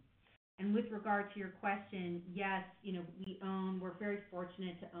 21. And with regard to your question, yes, we're very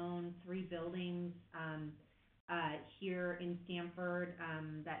fortunate to own 3 buildings here in Stamford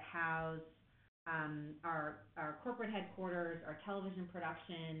that house our corporate headquarters, our television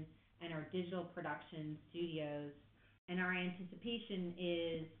production, and our digital production studios. And our anticipation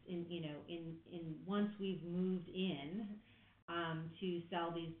is, in once we've moved in, to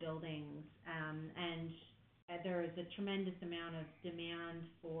sell these buildings, and there is a tremendous amount of demand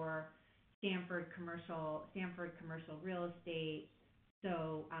for Stamford commercial real estate.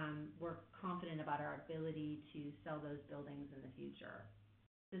 So we're confident about our ability to sell those buildings in the future.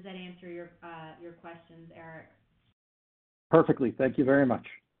 Does that answer your questions, Eric? Perfectly. Thank you very much.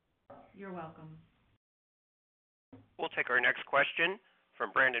 You're welcome. We'll take our next question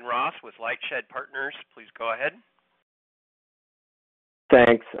from Brandon Ross with Lightshed Partners. Please go ahead.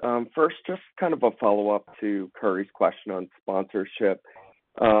 Thanks. First, just kind of a follow-up to Curry's question on sponsorship.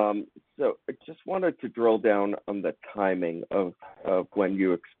 So I just wanted to drill down on the timing of when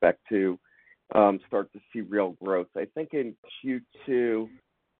you expect to start to see real growth. I think in Q2,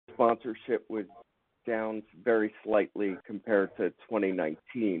 sponsorship was down very slightly compared to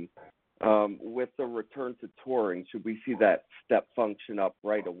 2019. With the return to touring, should we see that step function up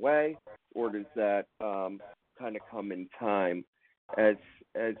right away, or does that kind of come in time as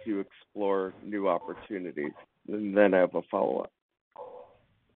you explore new opportunities? And then I have a follow-up.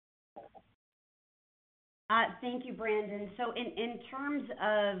 Thank you, Brandon. So in terms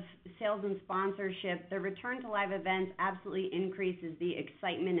of sales and sponsorship, the return to live events absolutely increases the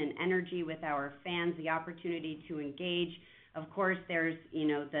excitement and energy with our fans, the opportunity to engage. Of course, there's,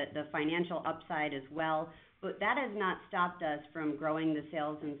 the financial upside as well, but that has not stopped us from growing the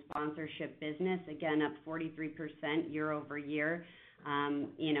sales and sponsorship business, again, up 43% year over year. And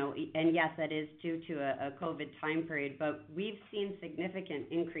yes, that is due to a COVID time period, but we've seen significant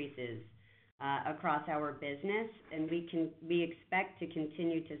increases across our business, and we expect to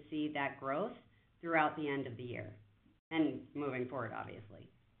continue to see that growth throughout the end of the year and moving forward, obviously.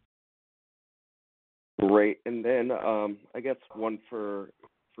 Great. And then I guess one for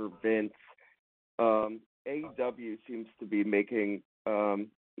Vince. AEW seems to be making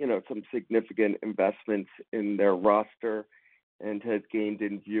some significant investments in their roster and has gained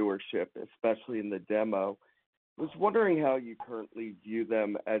in viewership, especially in the demo. I was wondering how you currently view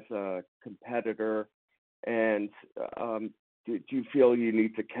them as a competitor, and do you feel you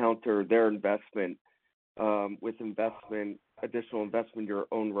need to counter their investment with additional investment in your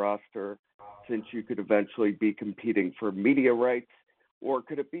own roster, since you could eventually be competing for media rights? Or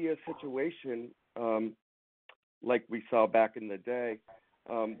could it be a situation like we saw back in the day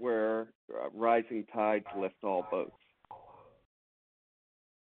where rising tides lift all boats?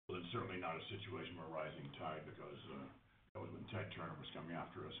 Well, it's certainly not a situation where rising tide, because that was when Ted Turner was coming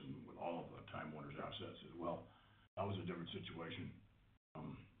after us and with all of the Time Warner's assets as well. That was a different situation.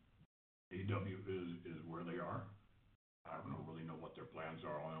 AEW is where they are. I don't really know what their plans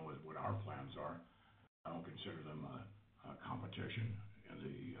are. All I know is what our plans are. I don't consider them a competition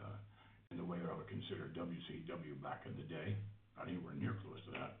in the way that I would consider WCW back in the day. Not anywhere near close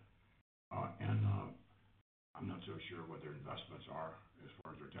to that. And I'm not so sure what their investments are as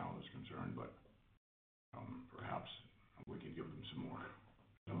far as their talent is concerned, but perhaps we can give them some more.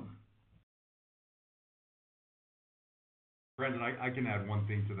 Brandon, I can add one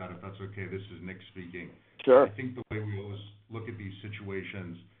thing to that, if that's okay. This is Nick speaking. Sure. I think the way we always look at these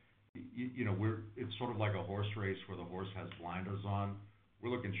situations, it's sort of like a horse race where the horse has blinders on.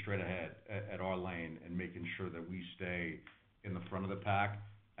 We're looking straight ahead at our lane and making sure that we stay in the front of the pack.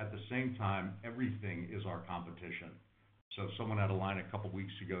 At the same time, everything is our competition. So someone had a line a couple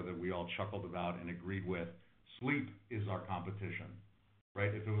weeks ago that we all chuckled about and agreed with. Sleep is our competition.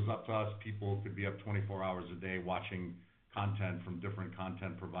 right? If it was up to us, people could be up 24 hours a day watching content from different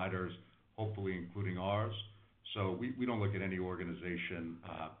content providers, hopefully including ours. So we don't look at any organization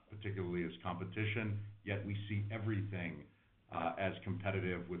particularly as competition, yet we see everything as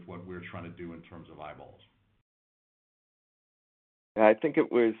competitive with what we're trying to do in terms of eyeballs. I think it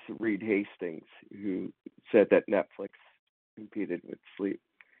was Reed Hastings who said that Netflix competed with sleep.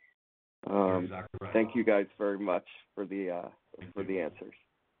 You're exactly right. Thank you guys very much for the answers.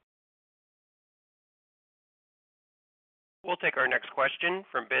 We'll take our next question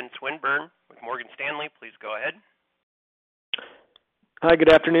from Ben Swinburne with Morgan Stanley. Please go ahead. Hi,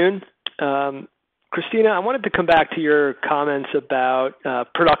 good afternoon. Christina, I wanted to come back to your comments about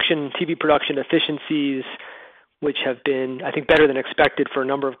TV production efficiencies, which have been, I think, better than expected for a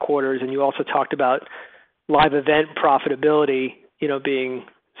number of quarters. And you also talked about live event profitability, being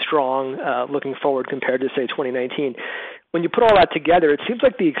strong looking forward compared to, say, 2019. When you put all that together, it seems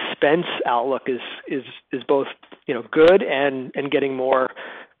like the expense outlook is both, good and getting more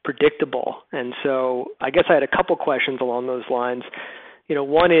predictable. And so I guess I had a couple questions along those lines.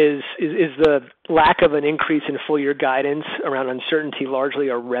 One is the lack of an increase in full year guidance around uncertainty largely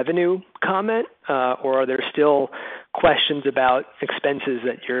a revenue comment, or are there still questions about expenses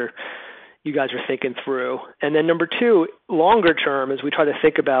that you guys are thinking through? And then number two, longer term, as we try to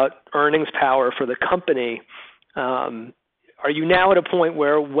think about earnings power for the company, are you now at a point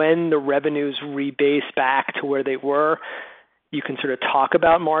where when the revenues rebase back to where they were, you can sort of talk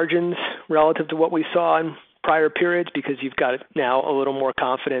about margins relative to what we saw in prior periods because you've got now a little more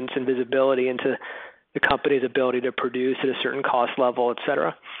confidence and visibility into the company's ability to produce at a certain cost level, et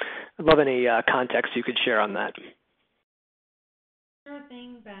cetera? I'd love any context you could share on that. Sure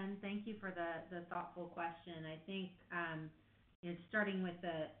thing, Ben. Thank you for the thoughtful question. I think starting with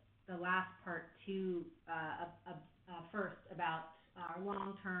the last part too, first about our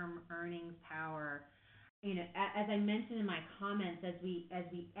long-term earnings power. As I mentioned in my comments, as we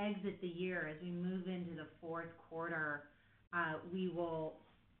exit the year, as we move into the fourth quarter, we will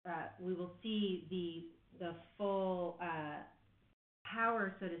see the full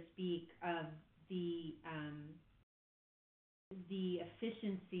power, so to speak, of the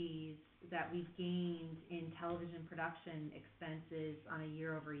efficiencies that we've gained in television production expenses on a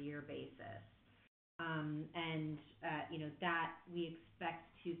year-over-year basis, and that we expect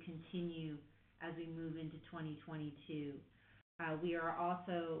to continue as we move into 2022. We are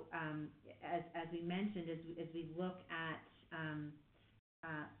also, as we mentioned, as we look at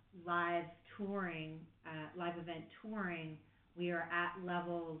live event touring, we are at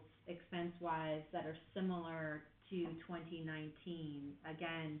levels expense-wise that are similar to 2019.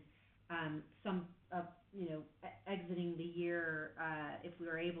 Again, exiting the year, if we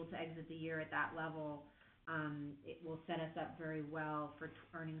were able to exit the year at that level, it will set us up very well for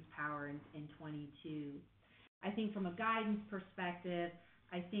earnings power in 22. I think from a guidance perspective,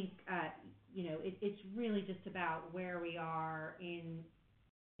 I think it's really just about where we are in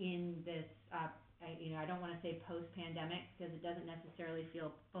this. I don't want to say post-pandemic because it doesn't necessarily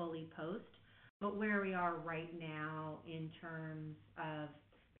feel fully post, but where we are right now in terms of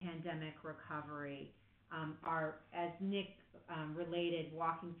pandemic recovery. As Nick related,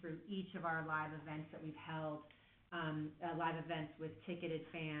 walking through each of our live events that we've held, live events with ticketed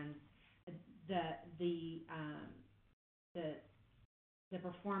fans, the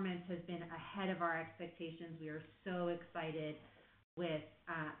performance has been ahead of our expectations. We are so excited with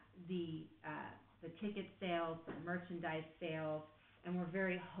the ticket sales, the merchandise sales, and we're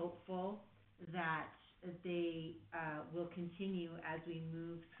very hopeful that they will continue as we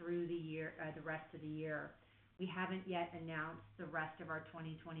move through the year, the rest of the year. We haven't yet announced the rest of our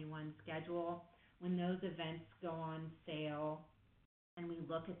 2021 schedule. When those events go on sale and we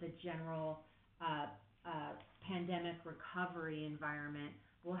look at the general pandemic recovery environment,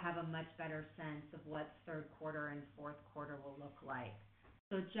 we'll have a much better sense of what third quarter and fourth quarter will look like.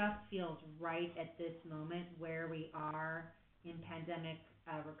 So it just feels right at this moment where we are in pandemic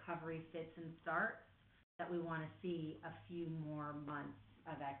recovery fits and starts that we want to see a few more months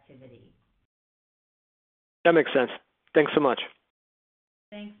of activity. That makes sense. Thanks so much.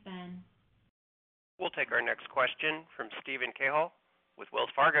 Thanks, Ben. We'll take our next question from Steven Cahall with Wells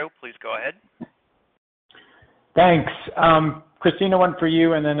Fargo. Please go ahead. Thanks. Christina, one for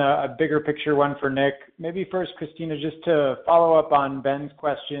you, and then a bigger picture one for Nick. Maybe first, Christina, just to follow up on Ben's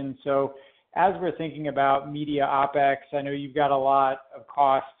question. So as we're thinking about media OPEX, I know you've got a lot of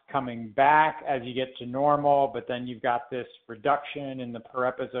costs coming back as you get to normal, but then you've got this reduction in the per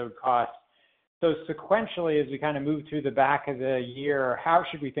episode cost. So sequentially, as we kind of move through the back of the year, how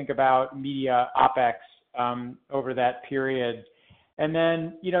should we think about media OPEX over that period? And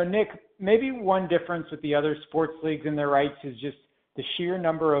then, Nick, maybe one difference with the other sports leagues and their rights is just the sheer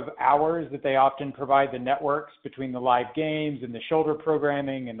number of hours that they often provide the networks between the live games and the shoulder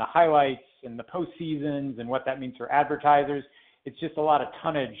programming and the highlights and the postseasons and what that means for advertisers. It's just a lot of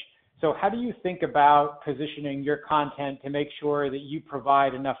tonnage. So how do you think about positioning your content to make sure that you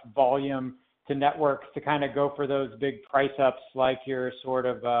provide enough volume to networks to kind of go for those big price ups like you're sort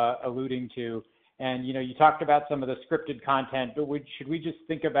of alluding to? And, you talked about some of the scripted content, but should we just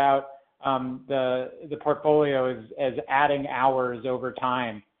think about the portfolio as adding hours over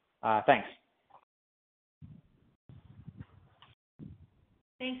time? Thanks.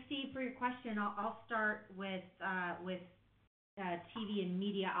 Thanks, Steve, for your question. I'll start with TV and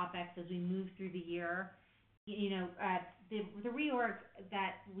media OpEx as we move through the year. The reorg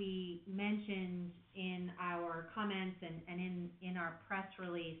that we mentioned in our comments and in our press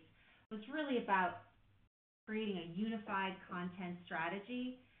release was really about creating a unified content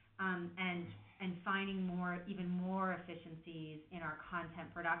strategy and finding even more efficiencies in our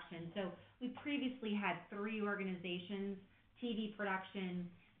content production. So we previously had 3 organizations: TV production,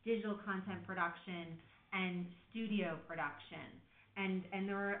 digital content production, and studio production. And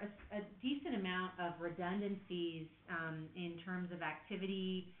there are a decent amount of redundancies in terms of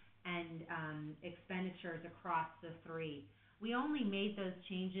activity and expenditures across the 3. We only made those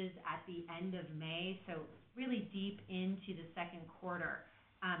changes at the end of May, so really deep into the second quarter.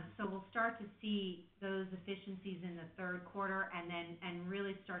 So we'll start to see those efficiencies in the third quarter and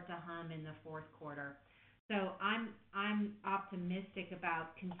really start to hum in the fourth quarter. So I'm optimistic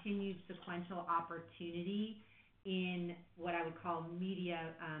about continued sequential opportunity in what I would call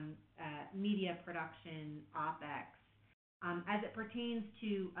media production OpEx. As it pertains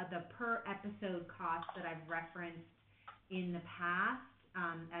to the per episode cost that I've referenced in the past,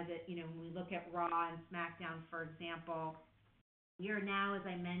 when we look at Raw and SmackDown, for example, we are now, as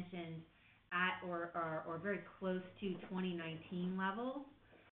I mentioned, at or very close to 2019 levels.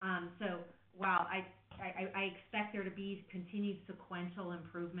 So while I expect there to be continued sequential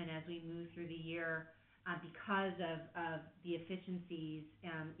improvement as we move through the year because of the efficiencies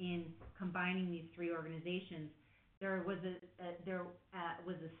in combining these 3 organizations, there was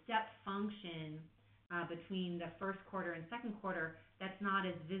a step function between the first quarter and second quarter that's not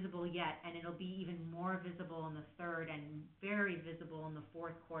as visible yet, and it'll be even more visible in the third and very visible in the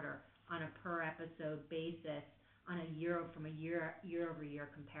fourth quarter on a per episode basis from a year-over-year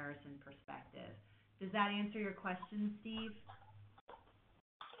comparison perspective. Does that answer your question, Steve?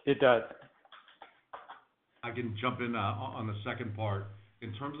 It does. I can jump in on the second part.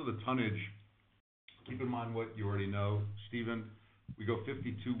 In terms of the tonnage, keep in mind what you already know, Stephen. We go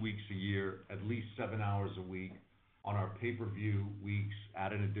 52 weeks a year, at least 7 hours a week. On our pay-per-view weeks,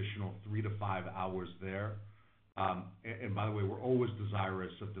 add an additional 3 to 5 hours there. And by the way, we're always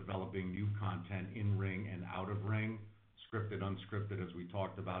desirous of developing new content in ring and out of ring, scripted, unscripted, as we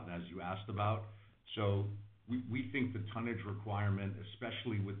talked about and as you asked about. So we think the tonnage requirement,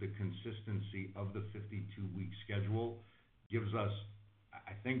 especially with the consistency of the 52-week schedule, gives us,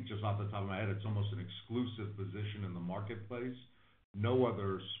 I think just off the top of my head, it's almost an exclusive position in the marketplace. No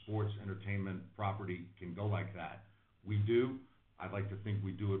other sports entertainment property can go like that. We do. I'd like to think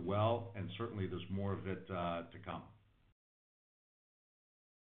we do it well, and certainly there's more of it to come.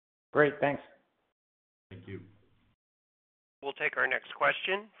 Great, thanks. Thank you. We'll take our next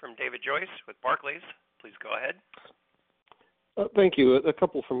question from David Joyce with Barclays. Please go ahead. Thank you. A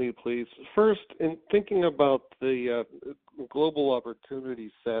couple from me, please. First, in thinking about the global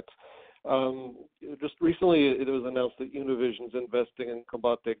opportunity set, just recently it was announced that Univision's investing in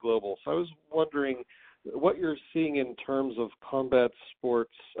Combate Global. So I was wondering what you're seeing in terms of combat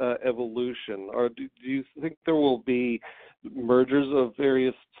sports evolution. Or do you think there will be mergers of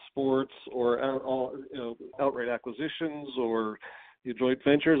various sports or outright acquisitions or joint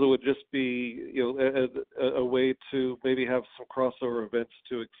ventures, or would it just be a way to maybe have some crossover events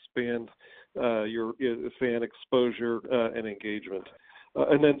to expand your fan exposure and engagement?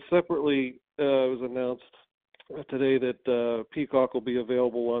 And then separately, it was announced today that Peacock will be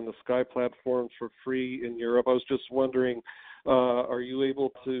available on the Sky platforms for free in Europe. I was just wondering, are you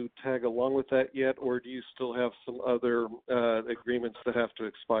able to tag along with that yet, or do you still have some other agreements that have to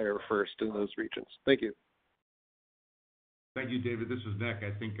expire first in those regions? Thank you. Thank you, David. This is Nick.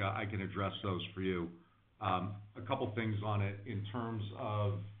 I think I can address those for you. A couple things on it in terms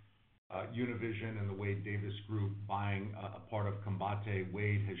of Univision and the Wade Davis Group buying a part of Combate.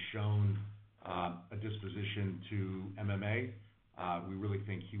 Wade has shown a disposition to MMA. We really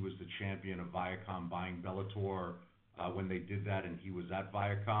think he was the champion of Viacom buying Bellator when they did that, and he was at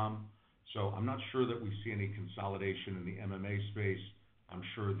Viacom. So I'm not sure that we see any consolidation in the MMA space. I'm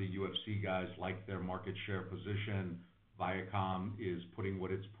sure the UFC guys like their market share position. Viacom is putting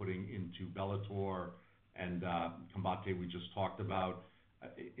what it's putting into Bellator, and Combate we just talked about.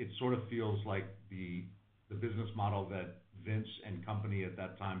 It sort of feels like the business model that Vince and company at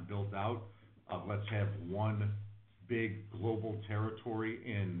that time built out of let's have one big global territory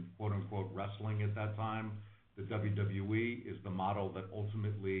in quote-unquote wrestling at that time. The WWE is the model that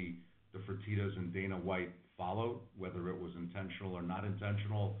ultimately the Fertittas and Dana White followed, whether it was intentional or not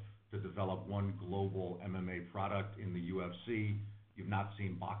intentional, to develop one global MMA product in the UFC. You've not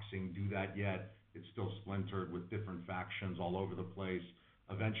seen boxing do that yet. It's still splintered with different factions all over the place.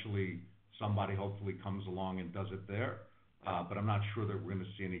 Eventually, somebody hopefully comes along and does it there, but I'm not sure that we're going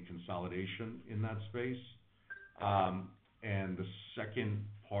to see any consolidation in that space. And the second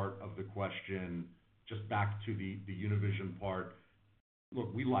part of the question, just back to the Univision part,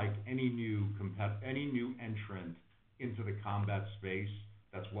 look, we like any new entrant into the combat space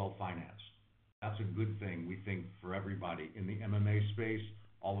that's well financed. That's a good thing, we think, for everybody. In the MMA space,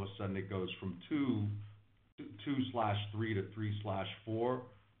 all of a sudden it goes from 2/3 to 3/4.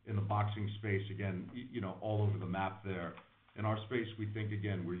 In the boxing space, again, all over the map there. In our space, we think,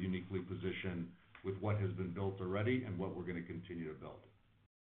 again, we're uniquely positioned with what has been built already and what we're going to continue to build.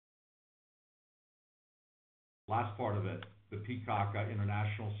 Last part of it, the Peacock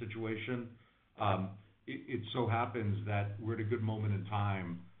international situation. It so happens that we're at a good moment in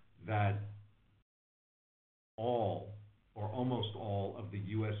time that all or almost all of the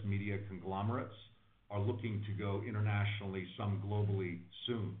U.S. media conglomerates are looking to go internationally, some globally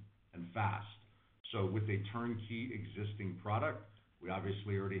soon and fast. So with a turnkey existing product, we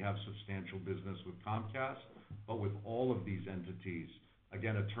obviously already have substantial business with Comcast, but with all of these entities,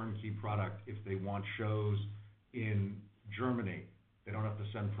 again, a turnkey product, if they want shows in Germany, they don't have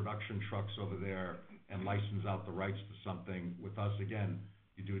to send production trucks over there and license out the rights to something. With us, again,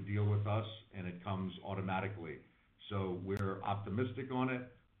 you do a deal with us and it comes automatically. So we're optimistic on it.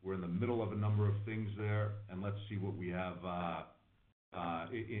 We're in the middle of a number of things there, and let's see what we have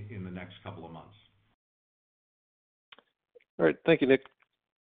in the next couple of months. All right. Thank you, Nick.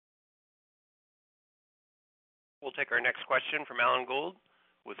 We'll take our next question from Alan Gould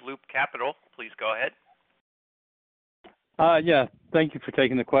with Loop Capital. Please go ahead. Yeah, thank you for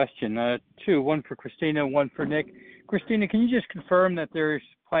taking the question. Two, one for Christina, one for Nick. Christina, can you just confirm that there's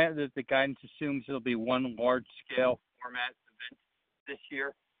plan that the guidance assumes there'll be one large-scale format event this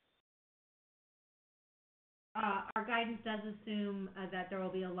year? Our guidance does assume that there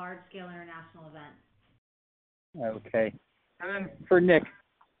will be a large-scale international event. Okay. And then for Nick,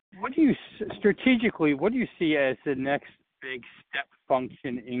 what do you see as the next big step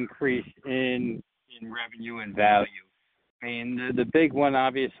function increase in revenue and value? I mean, the big one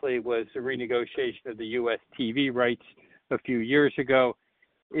obviously was the renegotiation of the U.S. TV rights a few years ago.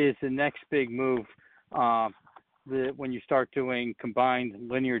 Is the next big move when you start doing combined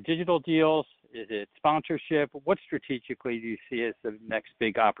linear digital deals? Is it sponsorship? What strategically do you see as the next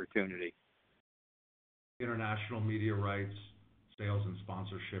big opportunity? International media rights, sales and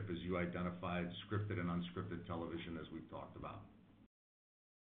sponsorship, as you identified, scripted and unscripted television, as we've talked about.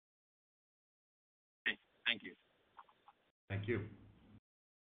 Thank you. Thank you.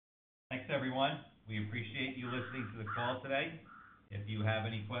 Thanks, everyone. We appreciate you listening to the call today. If you have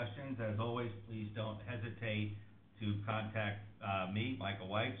any questions, as always, please don't hesitate to contact me, Michael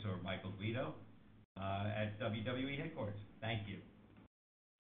Weitz, or Michael Guido at WWE headquarters. Thank you.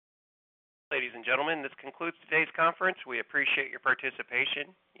 Ladies and gentlemen, this concludes today's conference. We appreciate your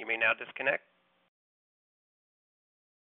participation. You may now disconnect.